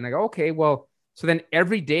do. And I go, okay, well, so then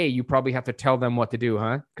every day you probably have to tell them what to do,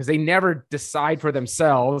 huh? Because they never decide for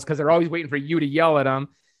themselves, because they're always waiting for you to yell at them.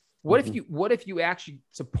 What if you actually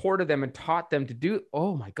supported them and taught them to do?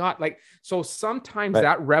 Oh my God. Like, so sometimes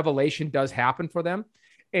that revelation does happen for them.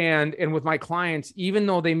 And with my clients, even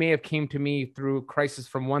though they may have came to me through crisis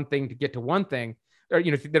from one thing to get to one thing, or,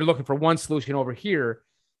 they're looking for one solution over here,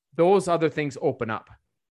 those other things open up.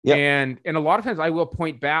 Yep. And a lot of times I will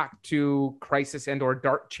point back to crisis and or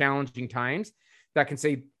dark, challenging times that can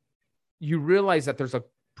say, you realize that there's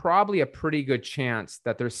probably a pretty good chance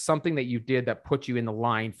that there's something that you did that put you in the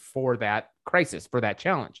line for that crisis, for that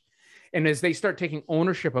challenge. And as they start taking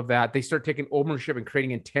ownership of that, they start taking ownership and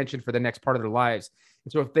creating intention for the next part of their lives.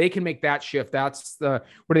 And so if they can make that shift, that's the,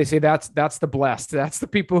 what do they say? That's the blessed. That's the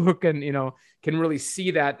people who can, can really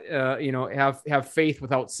see that, have faith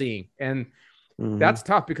without seeing. And that's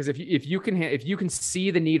tough, because if you can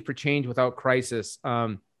see the need for change without crisis,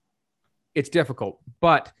 it's difficult.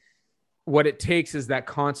 But what it takes is that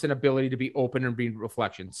constant ability to be open and be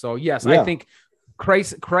reflection. So yes, I think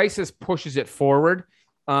crisis pushes it forward,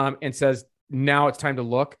 and says, now it's time to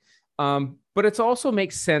look. But it also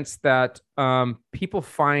makes sense that people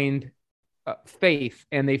find faith,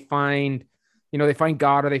 and they find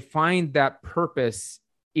God, or they find that purpose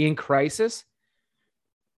in crisis,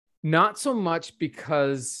 not so much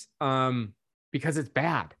because it's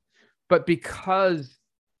bad, but because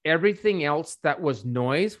everything else that was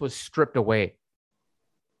noise was stripped away.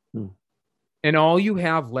 And all you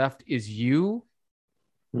have left is you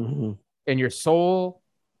and your soul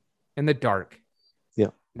and the dark.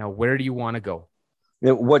 Yeah. Now, where do you want to go?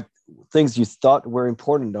 What things you thought were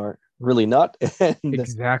important are really not.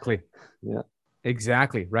 Exactly. Yeah.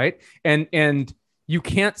 Exactly. Right. And you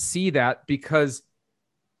can't see that because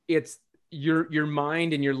it's your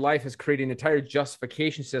mind and your life has created an entire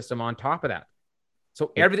justification system on top of that.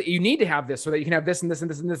 So everything, you need to have this so that you can have this and this and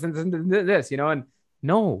this and this and this and this, and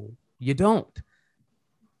no, you don't,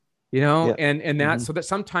 and that, so that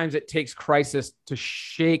sometimes it takes crisis to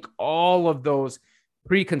shake all of those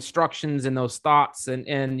pre-constructions and those thoughts and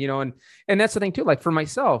that's the thing too. Like for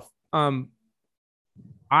myself,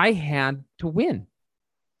 I had to win.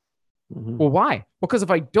 Well, why? Because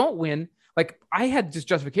if I don't win, like I had this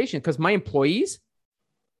justification because my employees,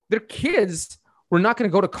 their kids were not going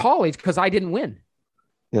to go to college because I didn't win.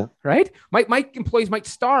 Yeah. Right. My employees might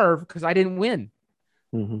starve because I didn't win.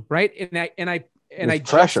 Right. And I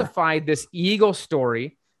justified this ego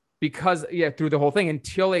story because through the whole thing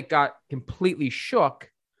until it got completely shook.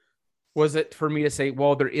 Was it for me to say,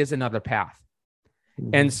 well, there is another path.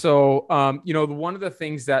 And so, one of the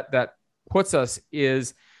things that puts us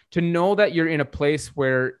is to know that you're in a place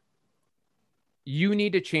where you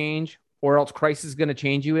need to change, or else crisis is going to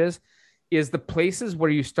change you is the places where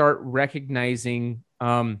you start recognizing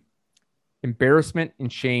embarrassment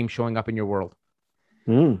and shame showing up in your world.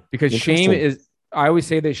 Because shame is, I always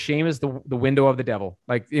say that shame is the window of the devil.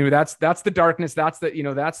 Like, that's the darkness. That's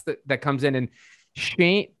that comes in, and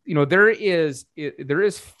shame, there is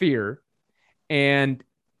fear, and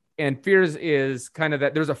fear is kind of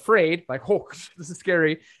that there's afraid, like, oh, this is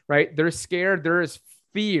scary, right? They're scared. There is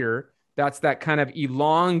fear. That's that kind of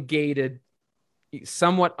elongated,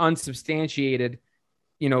 somewhat unsubstantiated,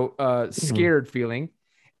 scared feeling.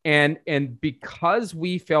 And because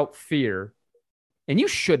we felt fear, and you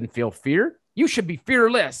shouldn't feel fear, you should be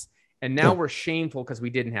fearless. And now we're shameful because we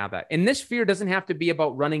didn't have that. And this fear doesn't have to be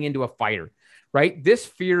about running into a fire, right? This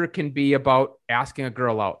fear can be about asking a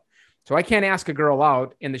girl out. So I can't ask a girl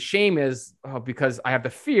out. And the shame is because I have the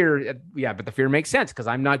fear. Yeah, but the fear makes sense because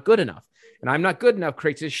I'm not good enough. And I'm not good enough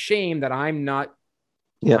creates this shame that I'm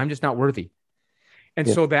just not worthy. And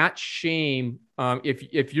so that shame,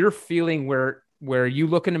 if you're feeling where you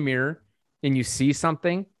look in a mirror and you see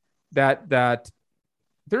something that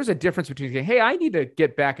there's a difference between saying, hey, I need to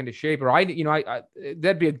get back into shape, or I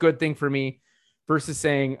that'd be a good thing for me, versus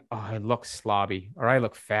saying, oh, I look slobby, or I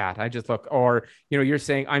look fat. I just look, or, you're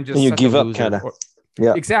saying I'm just, and you give up kind of,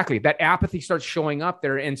 exactly. That apathy starts showing up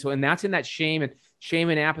there. And that's in that shame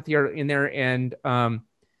and apathy are in there. And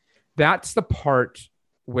that's the part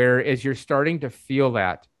where, as you're starting to feel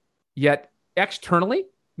that, yet externally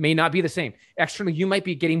may not be the same. Externally, you might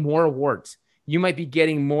be getting more awards. You might be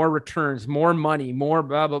getting more returns, more money, more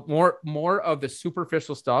blah, blah, more of the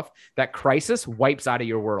superficial stuff that crisis wipes out of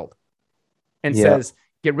your world and says,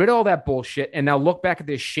 get rid of all that bullshit. And now look back at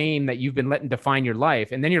this shame that you've been letting define your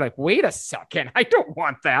life. And then you're like, wait a second, I don't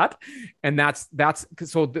want that. And that's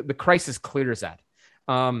so the crisis clears that.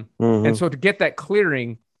 And so to get that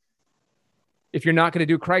clearing, if you're not going to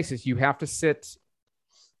do crisis, you have to sit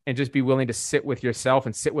and just be willing to sit with yourself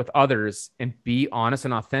and sit with others and be honest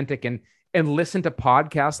and authentic and listen to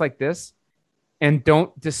podcasts like this, and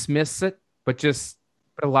don't dismiss it, but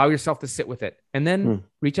allow yourself to sit with it, and then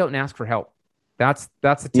reach out and ask for help. That's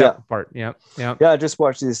the tough part. Yeah. I just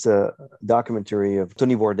watched this documentary of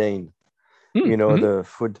Tony Bourdain, the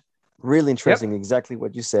food, really interesting. Exactly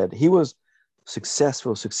what you said. He was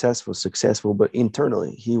successful, but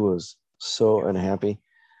internally he was so unhappy.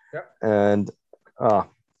 And I'm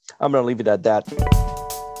going to leave it at that.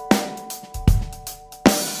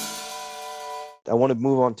 I want to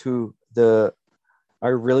move on to I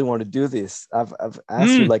really want to do this. I've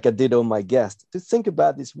asked you, like I did on my guest, to think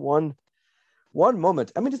about this one one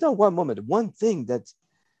moment. I mean, it's not one moment. One thing that,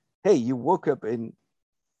 hey, you woke up and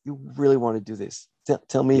you really want to do this.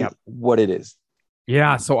 Tell me what it is.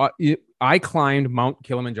 Yeah. So I climbed Mount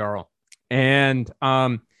Kilimanjaro, and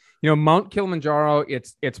Mount Kilimanjaro,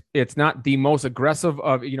 it's not the most aggressive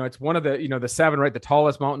of, it's one of the, the seven, right? The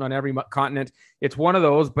tallest mountain on every continent. It's one of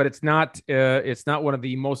those, but it's not one of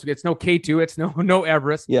the most, it's no K2, it's no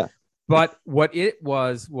Everest. Yeah. But what it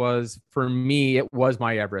was for me, it was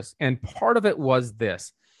my Everest. And part of it was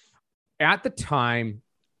this. At the time,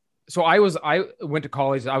 so I went to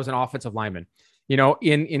college, I was an offensive lineman.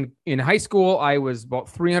 In high school, I was about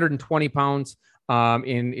 320 pounds.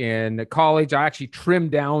 In college, I actually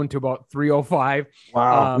trimmed down to about 305.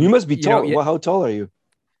 Wow. You must be tall. Well, how tall are you?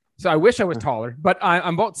 So I wish I was taller, but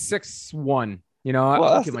I'm about 6'1".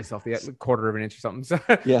 I'll give myself the quarter of an inch or something. So,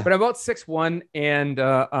 yeah. But I'm about 6'1",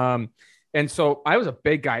 and so I was a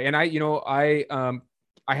big guy, and I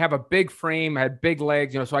have a big frame, I had big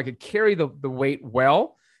legs, so I could carry the weight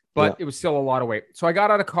well, but it was still a lot of weight. So I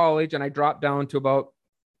got out of college and I dropped down to about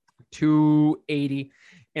 280.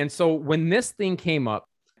 And so when this thing came up,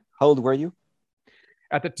 how old were you?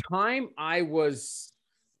 At the time, I was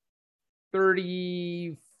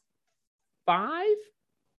 35,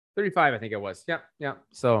 I think it was. Yeah.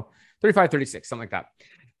 So 35, 36, something like that.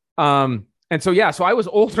 And so, so I was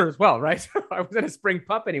older as well, right? I wasn't a spring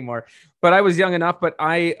pup anymore, but I was young enough. But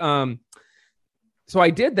so I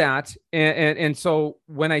did that. And so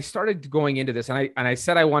when I started going into this, and I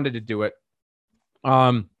said I wanted to do it.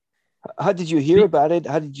 How did you hear about it?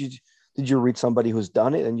 How did you read somebody who's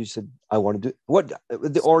done it and you said, I want to do it? What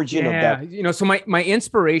the origin of that? So my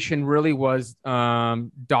inspiration really was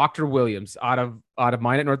Dr. Williams out of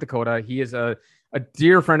Minot, North Dakota. He is a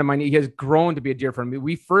dear friend of mine. He has grown to be a dear friend.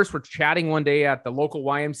 We first were chatting one day at the local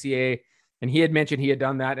YMCA, and he had mentioned he had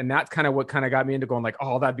done that. And that's kind of what kind of got me into going like,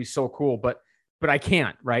 oh, that'd be so cool. But I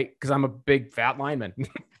can't, right? Because I'm a big fat lineman.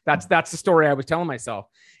 That's the story I was telling myself.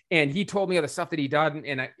 And he told me of the stuff that he done,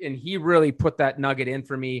 and he really put that nugget in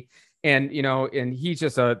for me. And and he's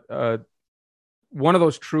just a one of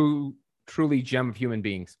those truly gem of human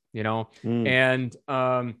beings, And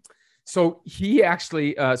so he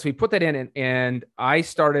actually so he put that in, and I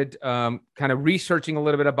started kind of researching a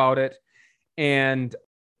little bit about it. And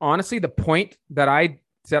honestly, the point that I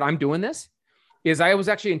said I'm doing this is I was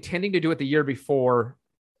actually intending to do it the year before.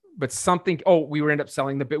 But we were end up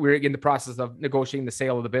selling we were in the process of negotiating the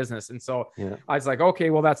sale of the business. And so I was like, okay,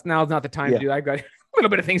 well, now's not the time to do that. I've got a little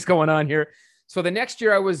bit of things going on here. So the next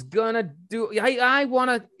year I was going to do, I want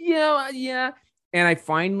to, yeah. And I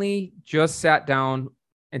finally just sat down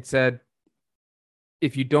and said,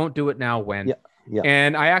 if you don't do it now, when? Yeah.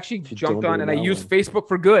 And I actually jumped on and I used Facebook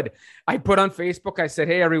for good. I put on Facebook, I said,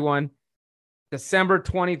 hey, everyone, December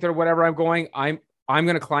 20th or whatever I'm going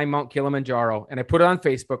to climb Mount Kilimanjaro. And I put it on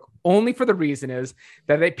Facebook only for the reason is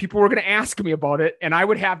that people were going to ask me about it. And I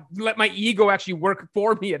would let my ego actually work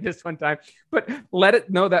for me at this one time, but let it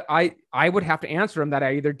know that I would have to answer them that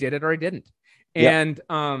I either did it or I didn't. And,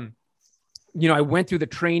 I went through the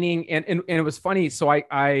training and it was funny. So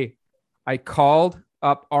I called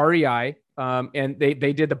up REI and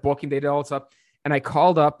they did the booking, they did all this stuff. And I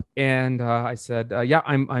called up and I said,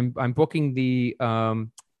 I'm booking the,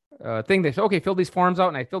 thing. They said, okay, fill these forms out.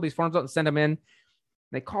 And I filled these forms out and sent them in. And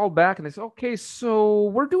they called back and they said, okay, so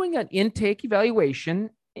we're doing an intake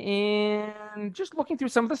evaluation and just looking through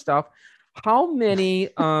some of the stuff. How many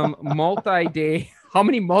multi-day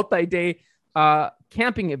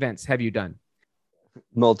camping events have you done?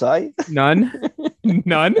 None.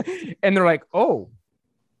 And they're like, oh,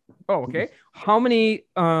 okay. How many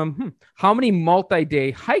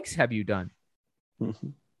multi-day hikes have you done?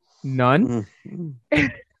 None.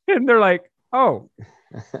 And they're like, oh,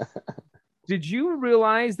 did you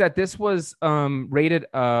realize that this was rated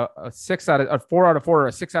a 4 out of 4 or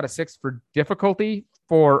a 6 out of 6 for difficulty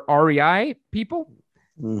for REI people?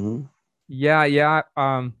 Mm-hmm. Yeah.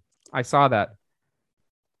 I saw that.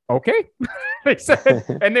 Okay. They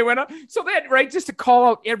said, and they went up. So then, right, just to call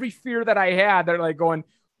out every fear that I had, they're like going,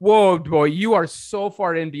 whoa, boy, you are so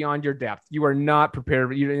far in beyond your depth. You are not prepared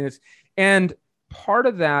for this. And part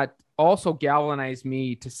of that also galvanized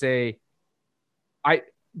me to say,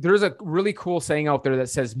 there's a really cool saying out there that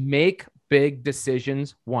says, make big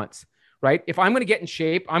decisions once, right? If I'm going to get in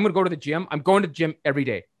shape, I'm going to go to the gym. I'm going to the gym every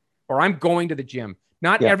day, or I'm going to the gym.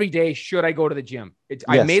 Not every day should I go to the gym.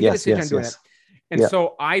 I made the decision on doing it. And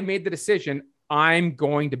so I made the decision, I'm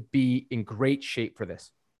going to be in great shape for this.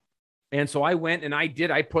 And so I went and I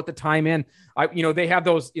put the time in. They have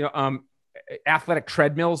those, athletic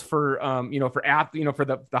treadmills for, for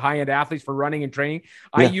the high end athletes for running and training.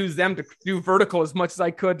 I used them to do vertical as much as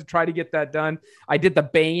I could to try to get that done. I did the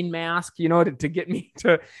Bane mask, to get me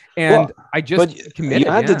to, and I just committed.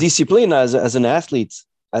 You had the discipline as an athlete.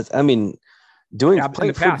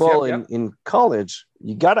 Playing football in college,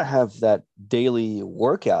 you got to have that daily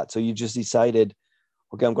workout. So you just decided,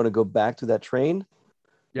 okay, I'm going to go back to that train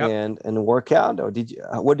and work out. Or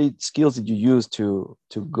what skills did you use to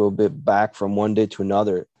go a bit back from one day to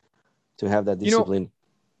another to have that discipline?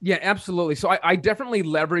 Yeah, absolutely. So I definitely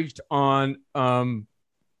leveraged on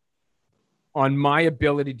my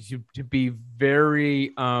ability to be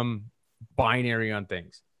very binary on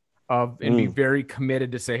things. And be very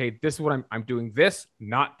committed to say, hey, this is what I'm doing, this,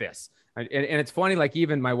 not this. And it's funny, like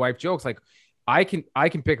even my wife jokes, like I can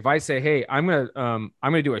pick, if I say, hey, I'm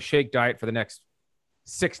gonna do a shake diet for the next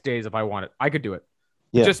 6 days if I want it, I could do it.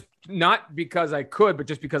 Yeah. Just not because I could, but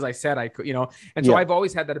just because I said I could, And so I've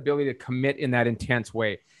always had that ability to commit in that intense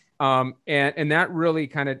way. And that really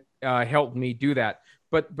kind of helped me do that.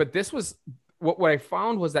 But this was what I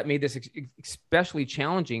found was that made this especially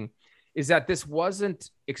challenging is that this wasn't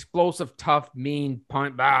explosive, tough, mean,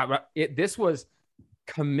 punt. This was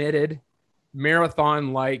committed,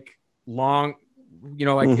 marathon-like, long,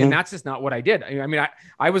 and that's just not what I did.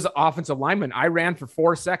 I was an offensive lineman. I ran for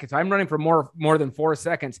 4 seconds. I'm running for more than 4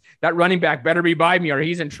 seconds. That running back better be by me or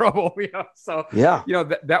he's in trouble. So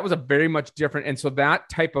that was a very much different. And so that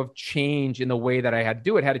type of change in the way that I had to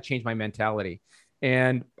do it had to change my mentality.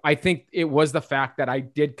 And I think it was the fact that I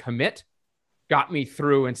did commit got me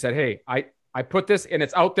through and said, hey, I put this and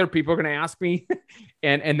it's out there. People are going to ask me.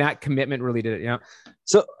 and that commitment really did it. Yeah.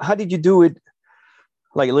 So how did you do it?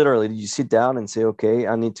 Like literally, did you sit down and say, okay,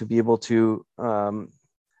 I need to be able to,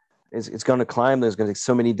 it's going to climb. There's going to be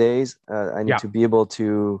so many days. I need to be able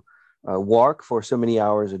to walk for so many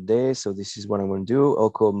hours a day. So this is what I'm going to do.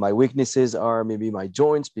 Okay, my weaknesses are maybe my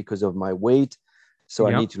joints because of my weight. So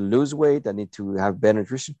I need to lose weight. I need to have better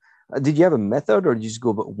nutrition. Did you have a method or did you just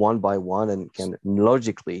go one by one and can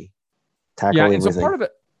logically tackle everything? So part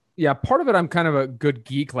of it, I'm kind of a good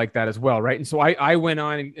geek like that as well, right? And so I went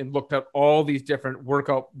on and looked at all these different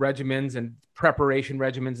workout regimens and preparation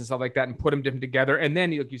regimens and stuff like that and put them together. And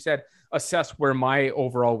then, like you said, assess where my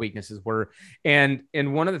overall weaknesses were. And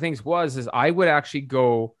one of the things is I would actually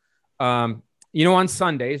go, on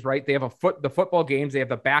Sundays, right? They have the football games. They have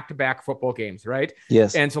the back-to-back football games, right?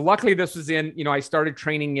 Yes. And so luckily this was in, I started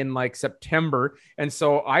training in like September. And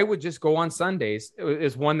so I would just go on Sundays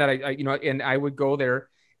is one that and I would go there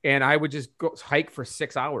and I would just go hike for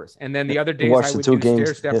 6 hours. And then the other days I would do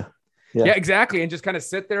stair step. Yeah, exactly. And just kind of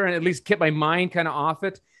sit there and at least get my mind kind of off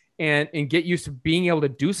it and get used to being able to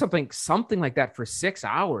do something like that for 6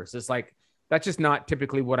 hours. It's like, that's just not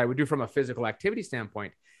typically what I would do from a physical activity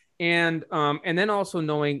standpoint. And then also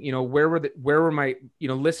knowing, where were my,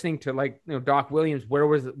 listening to like, Doc Williams, where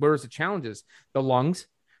was the challenges? The lungs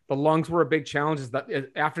were a big challenge. Is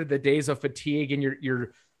that after the days of fatigue and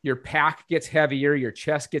your pack gets heavier, your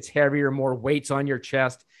chest gets heavier, more weight's on your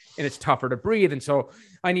chest and it's tougher to breathe. And so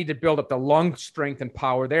I need to build up the lung strength and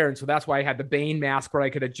power there. And so that's why I had the Bane mask where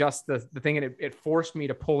I could adjust the thing and it forced me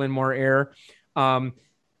to pull in more air. What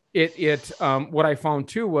I found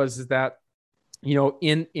too is that,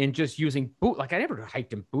 in just using boots, like I never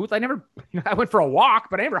hiked in boots. I went for a walk,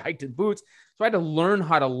 but I never hiked in boots. So I had to learn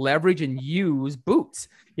how to leverage and use boots,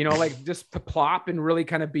 like just to plop and really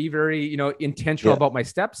kind of be very, intentional about my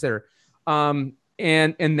steps there. And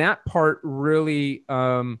that part really,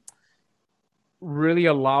 really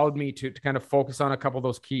allowed me to kind of focus on a couple of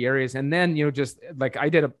those key areas. And then, just like I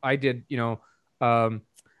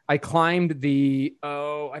climbed the,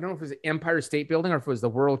 I don't know if it was the Empire State Building or if it was the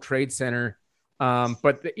World Trade Center.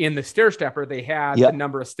 But in the stair stepper, they had the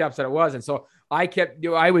number of steps that it was. And so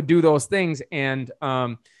I would do those things and,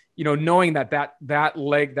 knowing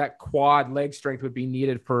that quad leg strength would be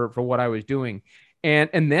needed for what I was doing.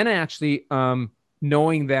 And then actually,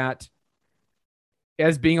 knowing that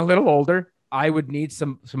as being a little older, I would need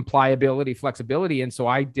some pliability, flexibility. And so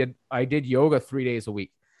I did yoga 3 days a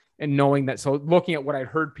week. And knowing that, so looking at what I'd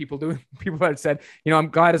heard people do, people that had said, I'm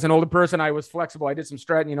glad as an older person, I was flexible. I did some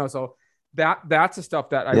stretching, so that's the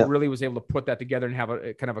stuff that I really was able to put that together and have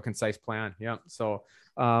a kind of a concise plan. Yeah. So,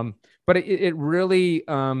 but it really,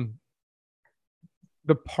 the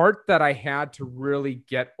part that I had to really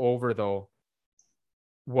get over though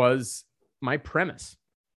was my premise.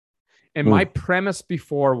 And my premise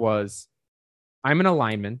before was I'm an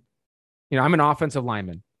lineman, I'm an offensive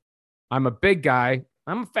lineman. I'm a big guy.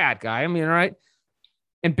 I'm a fat guy. Right.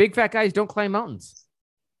 And big fat guys don't climb mountains.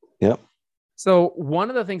 Yep. So one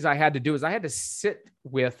of the things I had to do is I had to sit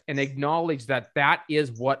with and acknowledge that that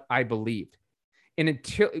is what I believed. And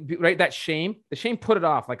until, right, the shame put it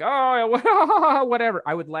off, like, oh, whatever.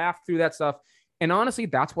 I would laugh through that stuff. And honestly,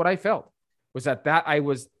 that's what I felt, was that I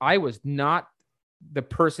was not the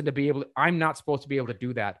person to be able to, I'm not supposed to be able to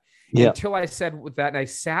do that. Yeah. Until I said with that, and I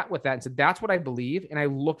sat with that and said, that's what I believe. And I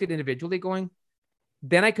looked at individually going,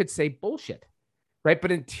 then I could say bullshit, right?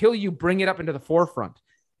 But until you bring it up into the forefront,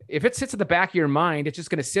 if it sits at the back of your mind, it's just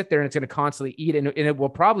going to sit there and it's going to constantly eat, and it will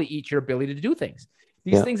probably eat your ability to do things.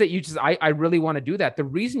 These things that you just, I really want to do that. The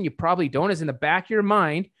reason you probably don't is in the back of your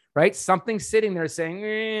mind, right? Something's sitting there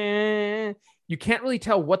saying, you can't really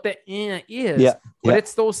tell what the is, but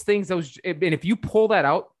it's those things, and if you pull that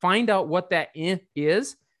out, find out what that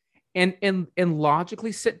is, and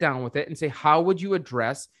logically sit down with it and say, how would you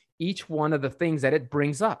address each one of the things that it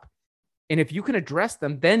brings up? And if you can address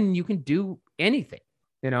them, then you can do anything,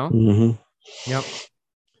 Mm-hmm. Yep.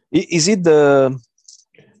 Is it the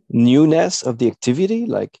newness of the activity?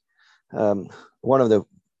 Like one of the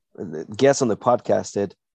guests on the podcast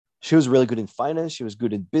said she was really good in finance, she was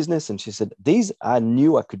good in business, and she said, these I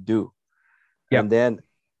knew I could do. Yep. And then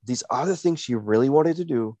these other things she really wanted to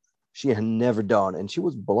do, she had never done, and she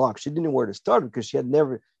was blocked. She didn't know where to start because she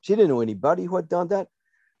didn't know anybody who had done that.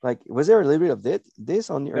 Like, was there a little bit of this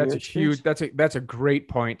on your? That's a huge. That's a great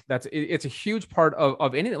point. It's a huge part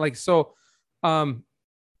of anything. Like, so, I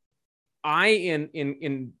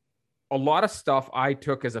in a lot of stuff I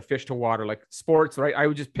took as a fish to water, like sports, right? I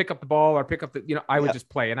would just pick up the ball or pick up I would just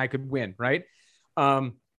play and I could win, right?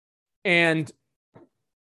 And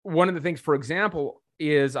one of the things, for example,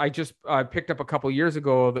 is I just picked up a couple years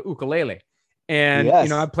ago the ukulele, and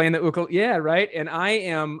I'm playing the ukulele, right? And I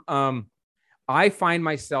am I find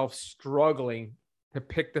myself struggling to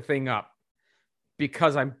pick the thing up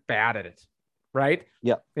because I'm bad at it, right?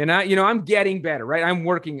 Yeah. And I'm getting better, right?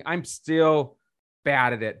 I'm still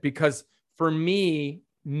bad at it because for me,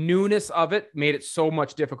 newness of it made it so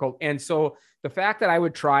much difficult. And so the fact that I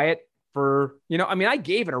would try it for, I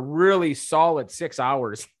gave it a really solid 6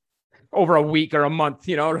 hours over a week or a month,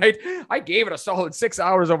 right? I gave it a solid 6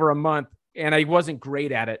 hours over a month and I wasn't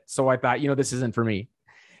great at it. So I thought, this isn't for me.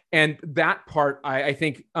 And that part, I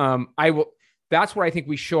think that's where I think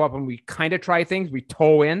we show up when we kind of try things, we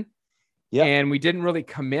toe in and we didn't really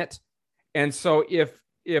commit. And so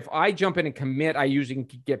if I jump in and commit, I usually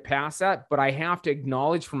can get past that, but I have to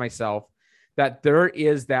acknowledge for myself that there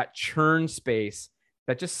is that churn space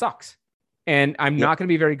that just sucks. And I'm not going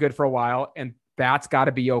to be very good for a while. And that's got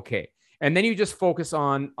to be okay. And then you just focus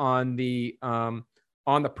on the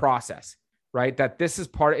process. Right? That this is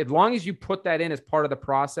part, as long as you put that in as part of the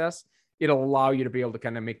process, it'll allow you to be able to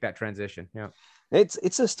kind of make that transition. Yeah.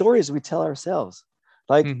 It's the stories we tell ourselves.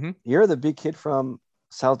 Like, you're the big kid from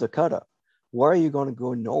South Dakota. Why are you going to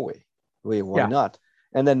go in Norway? Why not?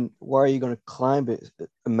 And then why are you going to climb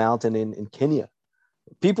a mountain in Kenya?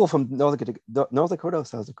 People from North Dakota,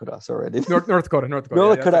 South Dakota, sorry. North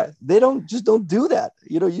Dakota. They don't do that.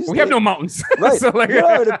 We have no mountains. Right. So you're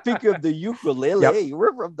not going to pick up the ukulele. Yep. Hey,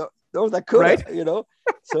 we're from North Dakota, right?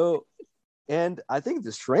 So, and I think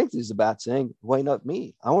the strength is about saying, why not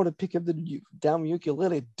me? I want to pick up the damn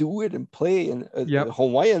ukulele, do it and play a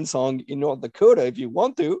Hawaiian song in North Dakota if you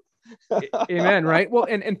want to. Amen. Right. Well,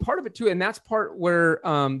 and part of it too, and that's part where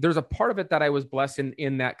there's a part of it that I was blessed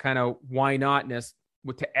in that kind of why notness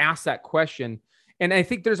to ask that question. And I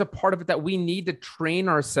think there's a part of it that we need to train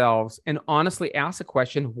ourselves and honestly ask the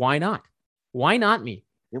question, why not? Why not me?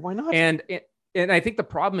 Yeah, why not? And I think the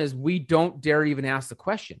problem is we don't dare even ask the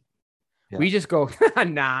question. Yeah. We just go,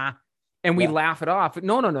 nah, and we laugh it off.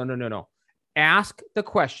 No. Ask the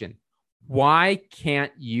question. Why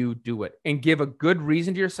can't you do it? And give a good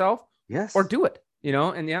reason to yourself. Yes. Or do it,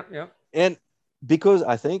 and And because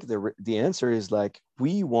I think the answer is like,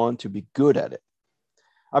 we want to be good at it.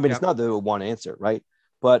 I mean, it's not the one answer, right?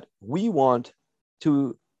 But we want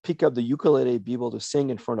to pick up the ukulele, be able to sing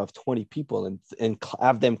in front of 20 people and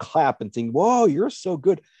have them clap and think, whoa, you're so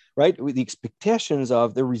good, right? With the expectations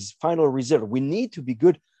of the final result. We need to be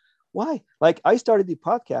good. Why? Like, I started the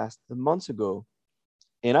podcast months ago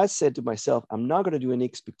and I said to myself, I'm not going to do any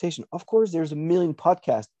expectation. Of course, there's a million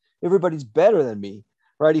podcasts. Everybody's better than me,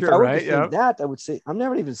 right? If I were to think that, I would say, I'm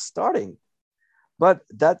never even starting. But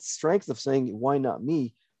that strength of saying, why not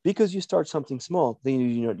me? Because you start something small, then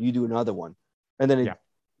you do another one. And then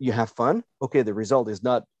you have fun. Okay, the result is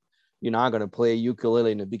not, you're not going to play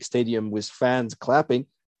ukulele in a big stadium with fans clapping,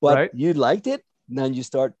 but you liked it. Then you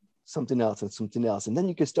start something else and something else. And then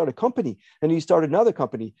you can start a company and you start another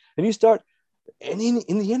company and you start, and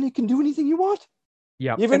in the end, you can do anything you want.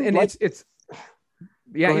 Yeah. Even and like, it's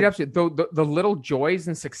Yeah, you're absolutely. The little joys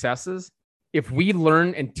and successes, if we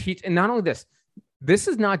learn and teach, and not only this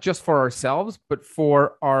is not just for ourselves, but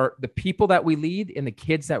for the people that we lead and the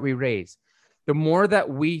kids that we raise. The more that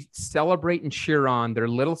we celebrate and cheer on their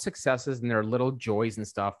little successes and their little joys and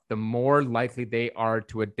stuff, the more likely they are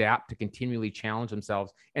to adapt, to continually challenge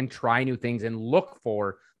themselves and try new things and look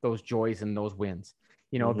for those joys and those wins.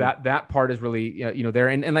 That part is really, there.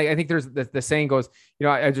 And like, I think there's the saying goes,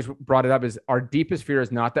 I just brought it up, is our deepest fear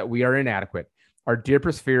is not that we are inadequate. Our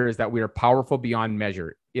deepest fear is that we are powerful beyond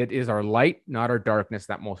measure. It is our light, not our darkness,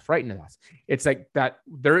 that most frightens us. It's like that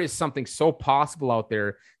there is something so possible out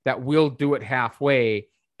there that we'll do it halfway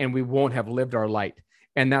and we won't have lived our light.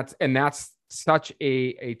 And that's such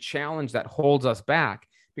a challenge that holds us back,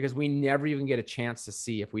 because we never even get a chance to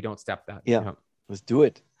see if we don't step that. Yeah. Let's do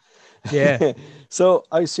it. Yeah. So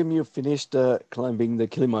I assume you finished climbing the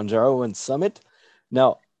Kilimanjaro and summit.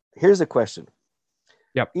 Now, here's a question.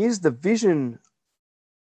 Yep. Is the vision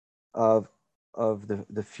of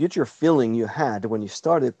the future feeling you had when you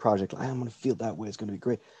started Project, I'm going to feel that way, it's going to be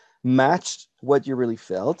great, matched what you really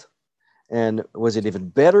felt? And was it even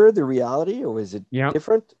better, the reality, or was it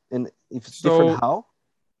different? And if it's different, how?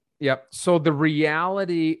 Yep. So the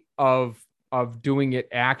reality of doing it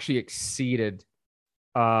actually exceeded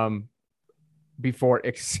before,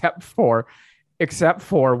 except for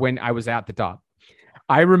when I was at the top.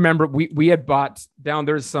 I remember we had bought down,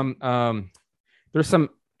 there's some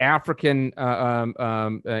African in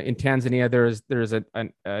Tanzania. There's a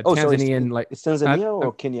Tanzanian, so it's Tanzania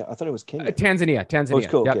or Kenya? I thought it was Kenya. Tanzania. Oh, it's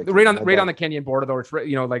cool. Yeah, okay. right on the Kenyan border, though. It's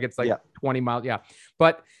it's like 20 miles. Yeah,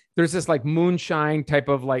 but there's this like moonshine type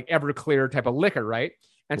of like Everclear type of liquor, right?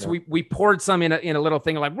 And so we poured some in a little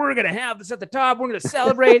thing, like, we're gonna have this at the top, we're gonna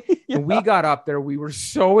celebrate. And we got up there, we were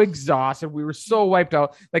so exhausted, we were so wiped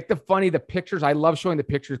out. Like the pictures, I love showing the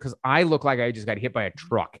pictures because I look like I just got hit by a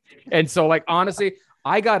truck. And so, like, honestly,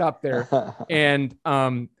 I got up there and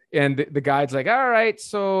the guide's like, all right,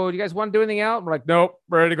 so do you guys want to do anything else? We're like, nope,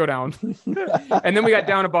 we're ready to go down. And then we got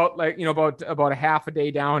down about a half a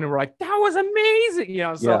day down, and we're like, that was amazing.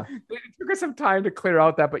 So it took us some time to clear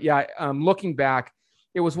out that, but looking back,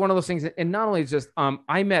 it was one of those things. And not only just,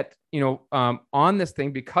 I met, on this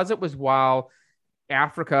thing, because it was while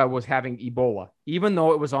Africa was having Ebola, even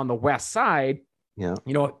though it was on the west side, a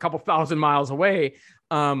couple thousand miles away.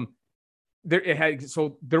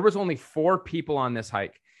 There was only 4 people on this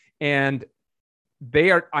hike, and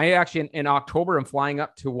I actually in October, I'm flying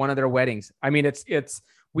up to one of their weddings. I mean,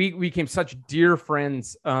 we became such dear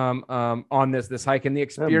friends, on this hike, and the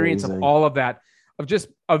experience of all of that,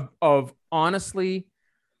 of honestly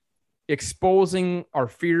exposing our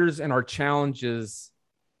fears and our challenges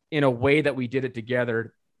in a way that we did it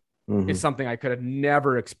together is something I could have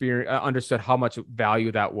never understood how much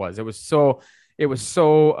value that was. It was so,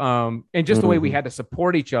 and just the way we had to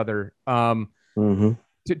support each other,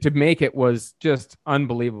 to make it was just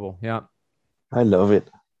unbelievable. Yeah. I love it.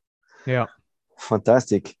 Yeah.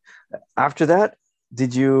 Fantastic. After that,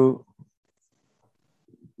 did you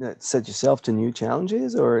set yourself to new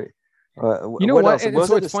challenges, or what else?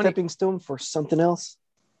 Was it a stepping stone for something else?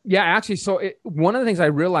 Yeah, actually. So one of the things I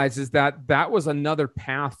realized is that was another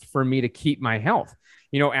path for me to keep my health.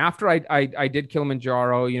 After I did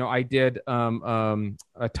Kilimanjaro, I did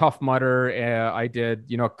a Tough Mudder. I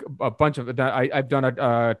did, a bunch of, I've done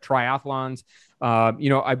triathlons.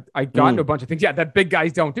 I got into a bunch of things. Yeah, that big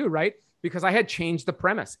guys don't do, right? Because I had changed the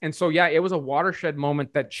premise. And so, it was a watershed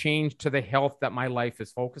moment that changed to the health that my life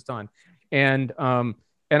is focused on. And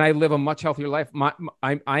I live a much healthier life.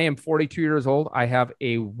 I am 42 years old. I have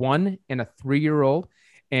a 1 and a 3-year-old,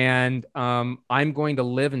 and I'm going to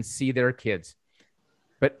live and see their kids.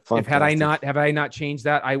 But had I not changed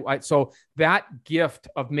that, so that gift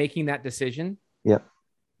of making that decision,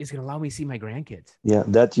 is going to allow me to see my grandkids. Yeah,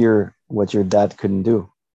 what your dad couldn't do.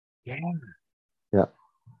 Yeah.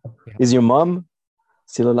 Is your mom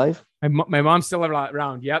still alive? My mom's still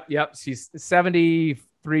around. Yep. She's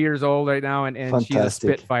 73 years old right now, and she's a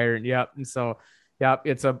Spitfire. Yep. And so,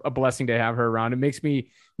 it's a blessing to have her around. It makes me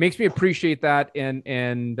appreciate that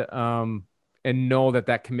and know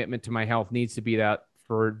that commitment to my health needs to be that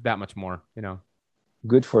for that much more,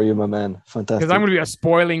 Good for you, my man. Fantastic. Because I'm going to be a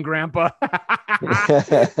spoiling grandpa.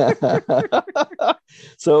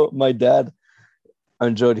 So my dad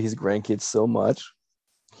enjoyed his grandkids so much.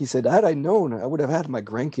 He said, had I known, I would have had my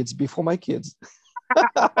grandkids before my kids.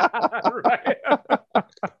 Right.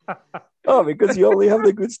 Oh, because you only have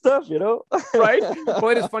the good stuff, Right. Well,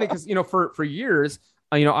 it is funny because, for years,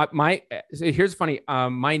 here's funny.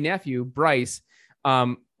 My nephew, Bryce,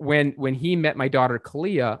 when he met my daughter,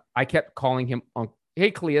 Kalia, I kept calling him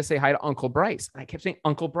hey, Kalia, say hi to Uncle Bryce. And I kept saying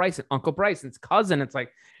Uncle Bryce and Uncle Bryce and it's cousin. It's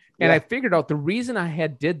like, and I figured out the reason I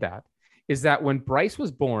had did that is that when Bryce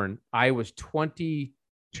was born, I was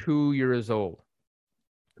 22 years old.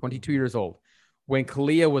 22 years old. When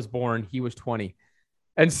Kalia was born, he was 20.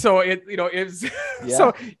 And so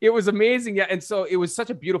so it was amazing. Yeah. And so it was such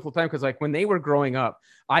a beautiful time because like when they were growing up,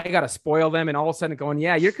 I got to spoil them and all of a sudden going,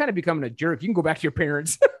 yeah, you're kind of becoming a jerk. You can go back to your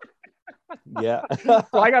parents. Yeah. So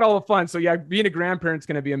I got all the fun. So yeah, being a grandparent's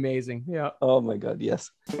going to be amazing. Yeah. Oh my God.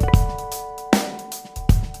 Yes.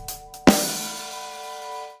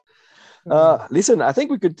 Listen, I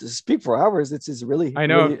think we could speak for hours. This is really, I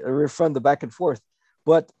know, really fun, the back and forth.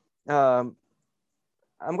 But I'm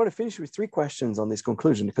going to finish with 3 questions on this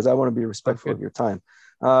conclusion because I want to be respectful of your time.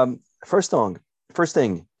 First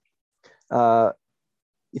thing,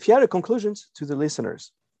 if you had a conclusion to the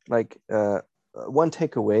listeners, like one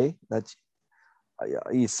takeaway that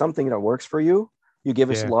is something that works for you, you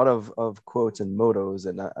give us a lot of quotes and mottos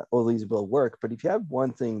and all these will work. But if you have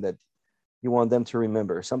one thing that you want them to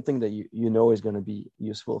remember, something that you know is going to be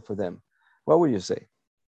useful for them, what would you say?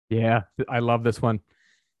 Yeah, I love this one.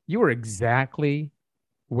 You are exactly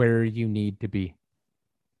where you need to be.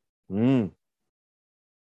 Even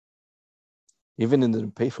in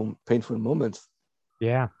the painful moments.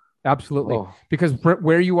 Yeah, absolutely. Oh. Because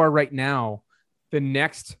where you are right now, the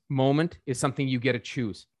next moment is something you get to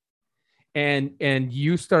choose. And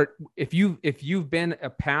you start, if you've been a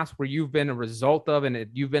past where you've been a result of, and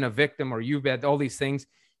you've been a victim or you've had all these things,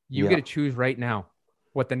 you get to choose right now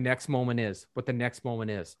what the next moment is.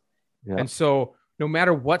 Yeah. And so no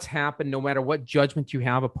matter what's happened, no matter what judgment you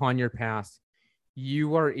have upon your past,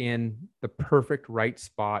 you are in the perfect right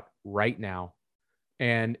spot right now.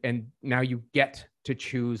 And now you get to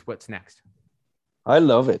choose what's next. I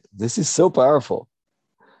love it. This is so powerful.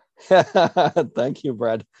 Thank you,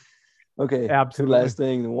 Brad. Okay. Absolutely. Two last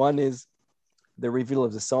thing. One is the reveal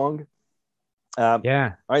of the song.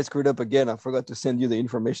 I screwed up again. I forgot to send you the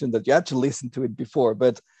information that you had to listen to it before.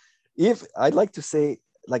 But if I'd like to say,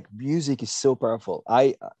 like, music is so powerful.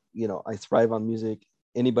 I thrive on music.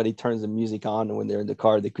 Anybody turns the music on and when they're in the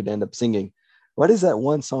car, they could end up singing. What is that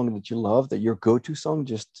one song that you love, that your go-to song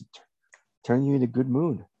just to turn you in a good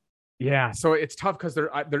mood? Yeah. So it's tough because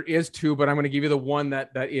there is 2, but I'm going to give you the one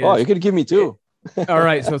that is. Oh, you could give me 2. All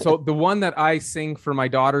right. So the one that I sing for my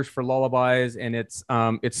daughters for lullabies, and it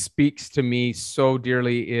speaks to me so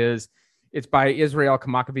dearly, it's by Israel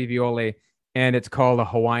Kamakawi Viole, and it's called A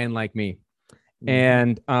Hawaiian Like Me.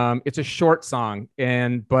 And it's a short song,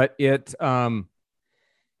 but it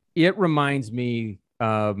reminds me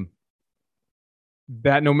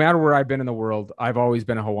that no matter where I've been in the world, I've always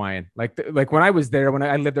been a Hawaiian. Like when I was there, when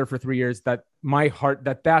I lived there for 3 years, that my heart,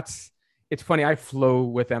 it's funny. I flow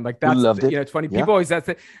with them. Like that's, it's funny. Yeah. People always,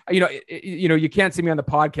 you can't see me on the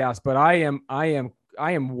podcast, but I am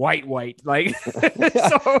white. Like,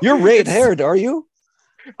 so you're red haired, are you?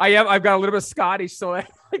 I am. I've got a little bit of Scottish, so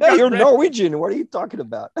you're Norwegian. What are you talking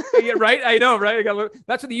about? Yeah, right. I know, right?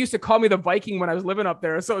 That's what they used to call me, the Viking, when I was living up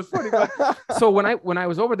there. So it's funny. So when I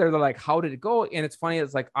was over there, they're like, "How did it go?" And it's funny.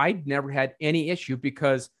 It's like I never had any issue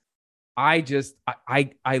because I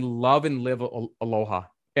love and live aloha,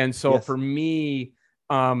 and so for me,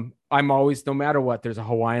 I'm always, no matter what, there's a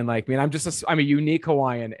Hawaiian like me, and I'm a unique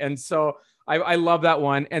Hawaiian, and so. I love that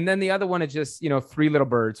one. And then the other one is just, 3 Little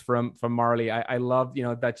Birds from Marley. I love,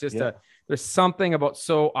 that's just there's something about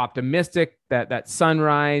so optimistic, that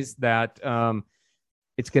sunrise, that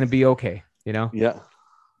it's going to be okay, Yeah.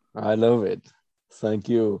 I love it. Thank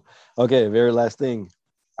you. Okay. Very last thing.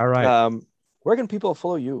 All right. Where can people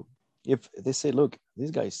follow you? If they say, look,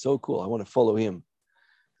 this guy is so cool, I want to follow him.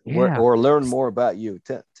 Yeah. Or learn more about you.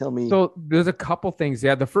 Tell me. So there's a couple things.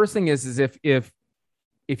 Yeah. The first thing is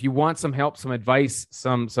if you want some help, some advice,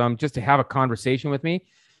 some just to have a conversation with me,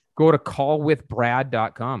 go to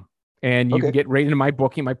callwithbrad.com and you can get right into my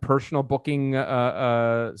personal booking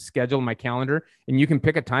schedule, my calendar, and you can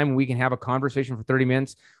pick a time and we can have a conversation for 30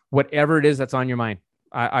 minutes, whatever it is that's on your mind.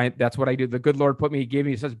 That's what I do. The good Lord gave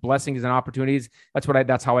me such blessings and opportunities.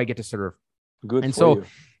 That's how I get to serve. Good. And so,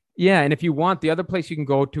 yeah. And if you want, the other place you can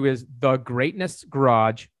go to is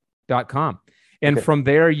thegreatnessgarage.com. And from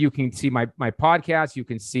there, you can see my podcast. You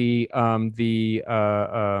can see the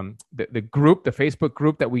group, the Facebook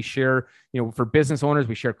group that we share. For business owners,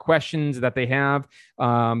 we share questions that they have.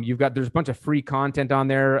 There's a bunch of free content on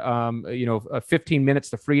there. 15 minutes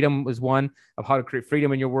to freedom was one of how to create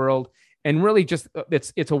freedom in your world. And really, just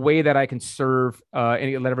it's a way that I can serve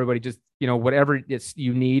and let everybody just whatever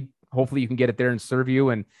you need. Hopefully, you can get it there and serve you.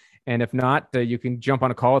 And if not, you can jump on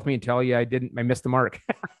a call with me and tell you I missed the mark.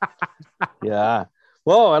 Yeah.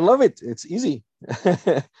 Well, I love it. It's easy.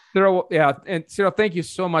 Cyril, yeah, and Cyril, thank you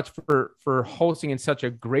so much for hosting in such a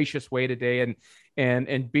gracious way today,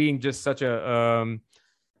 and being just such a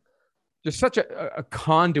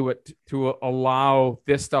conduit to allow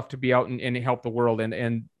this stuff to be out and help the world.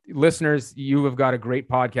 And listeners, you have got a great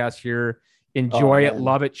podcast here. Enjoy it,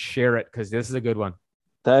 love it, share it, because this is a good one.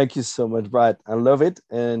 Thank you so much, Brad. I love it,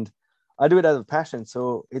 and I do it out of passion,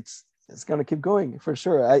 so it's gonna keep going for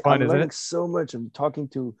sure. I'm learning so much. I'm talking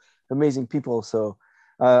to amazing people, so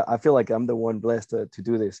I feel like I'm the one blessed to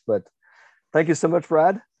do this. But thank you so much,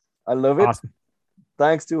 Brad. I love it. Awesome.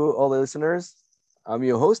 Thanks to all the listeners. I'm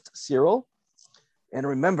your host, Cyril, and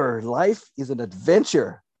remember, life is an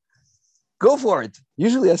adventure. Go for it.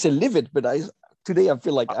 Usually I say live it, but today I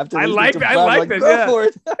feel like after I like that. Go for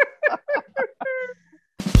it.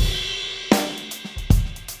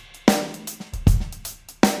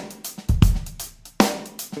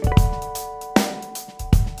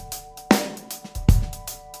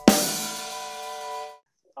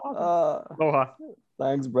 Aloha.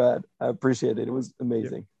 Thanks, Brad. I appreciate it. It was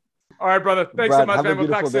amazing. All right, brother. Thanks Brad, so much, have man. a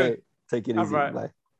beautiful We'll talk day. soon. Take it easy. Bye.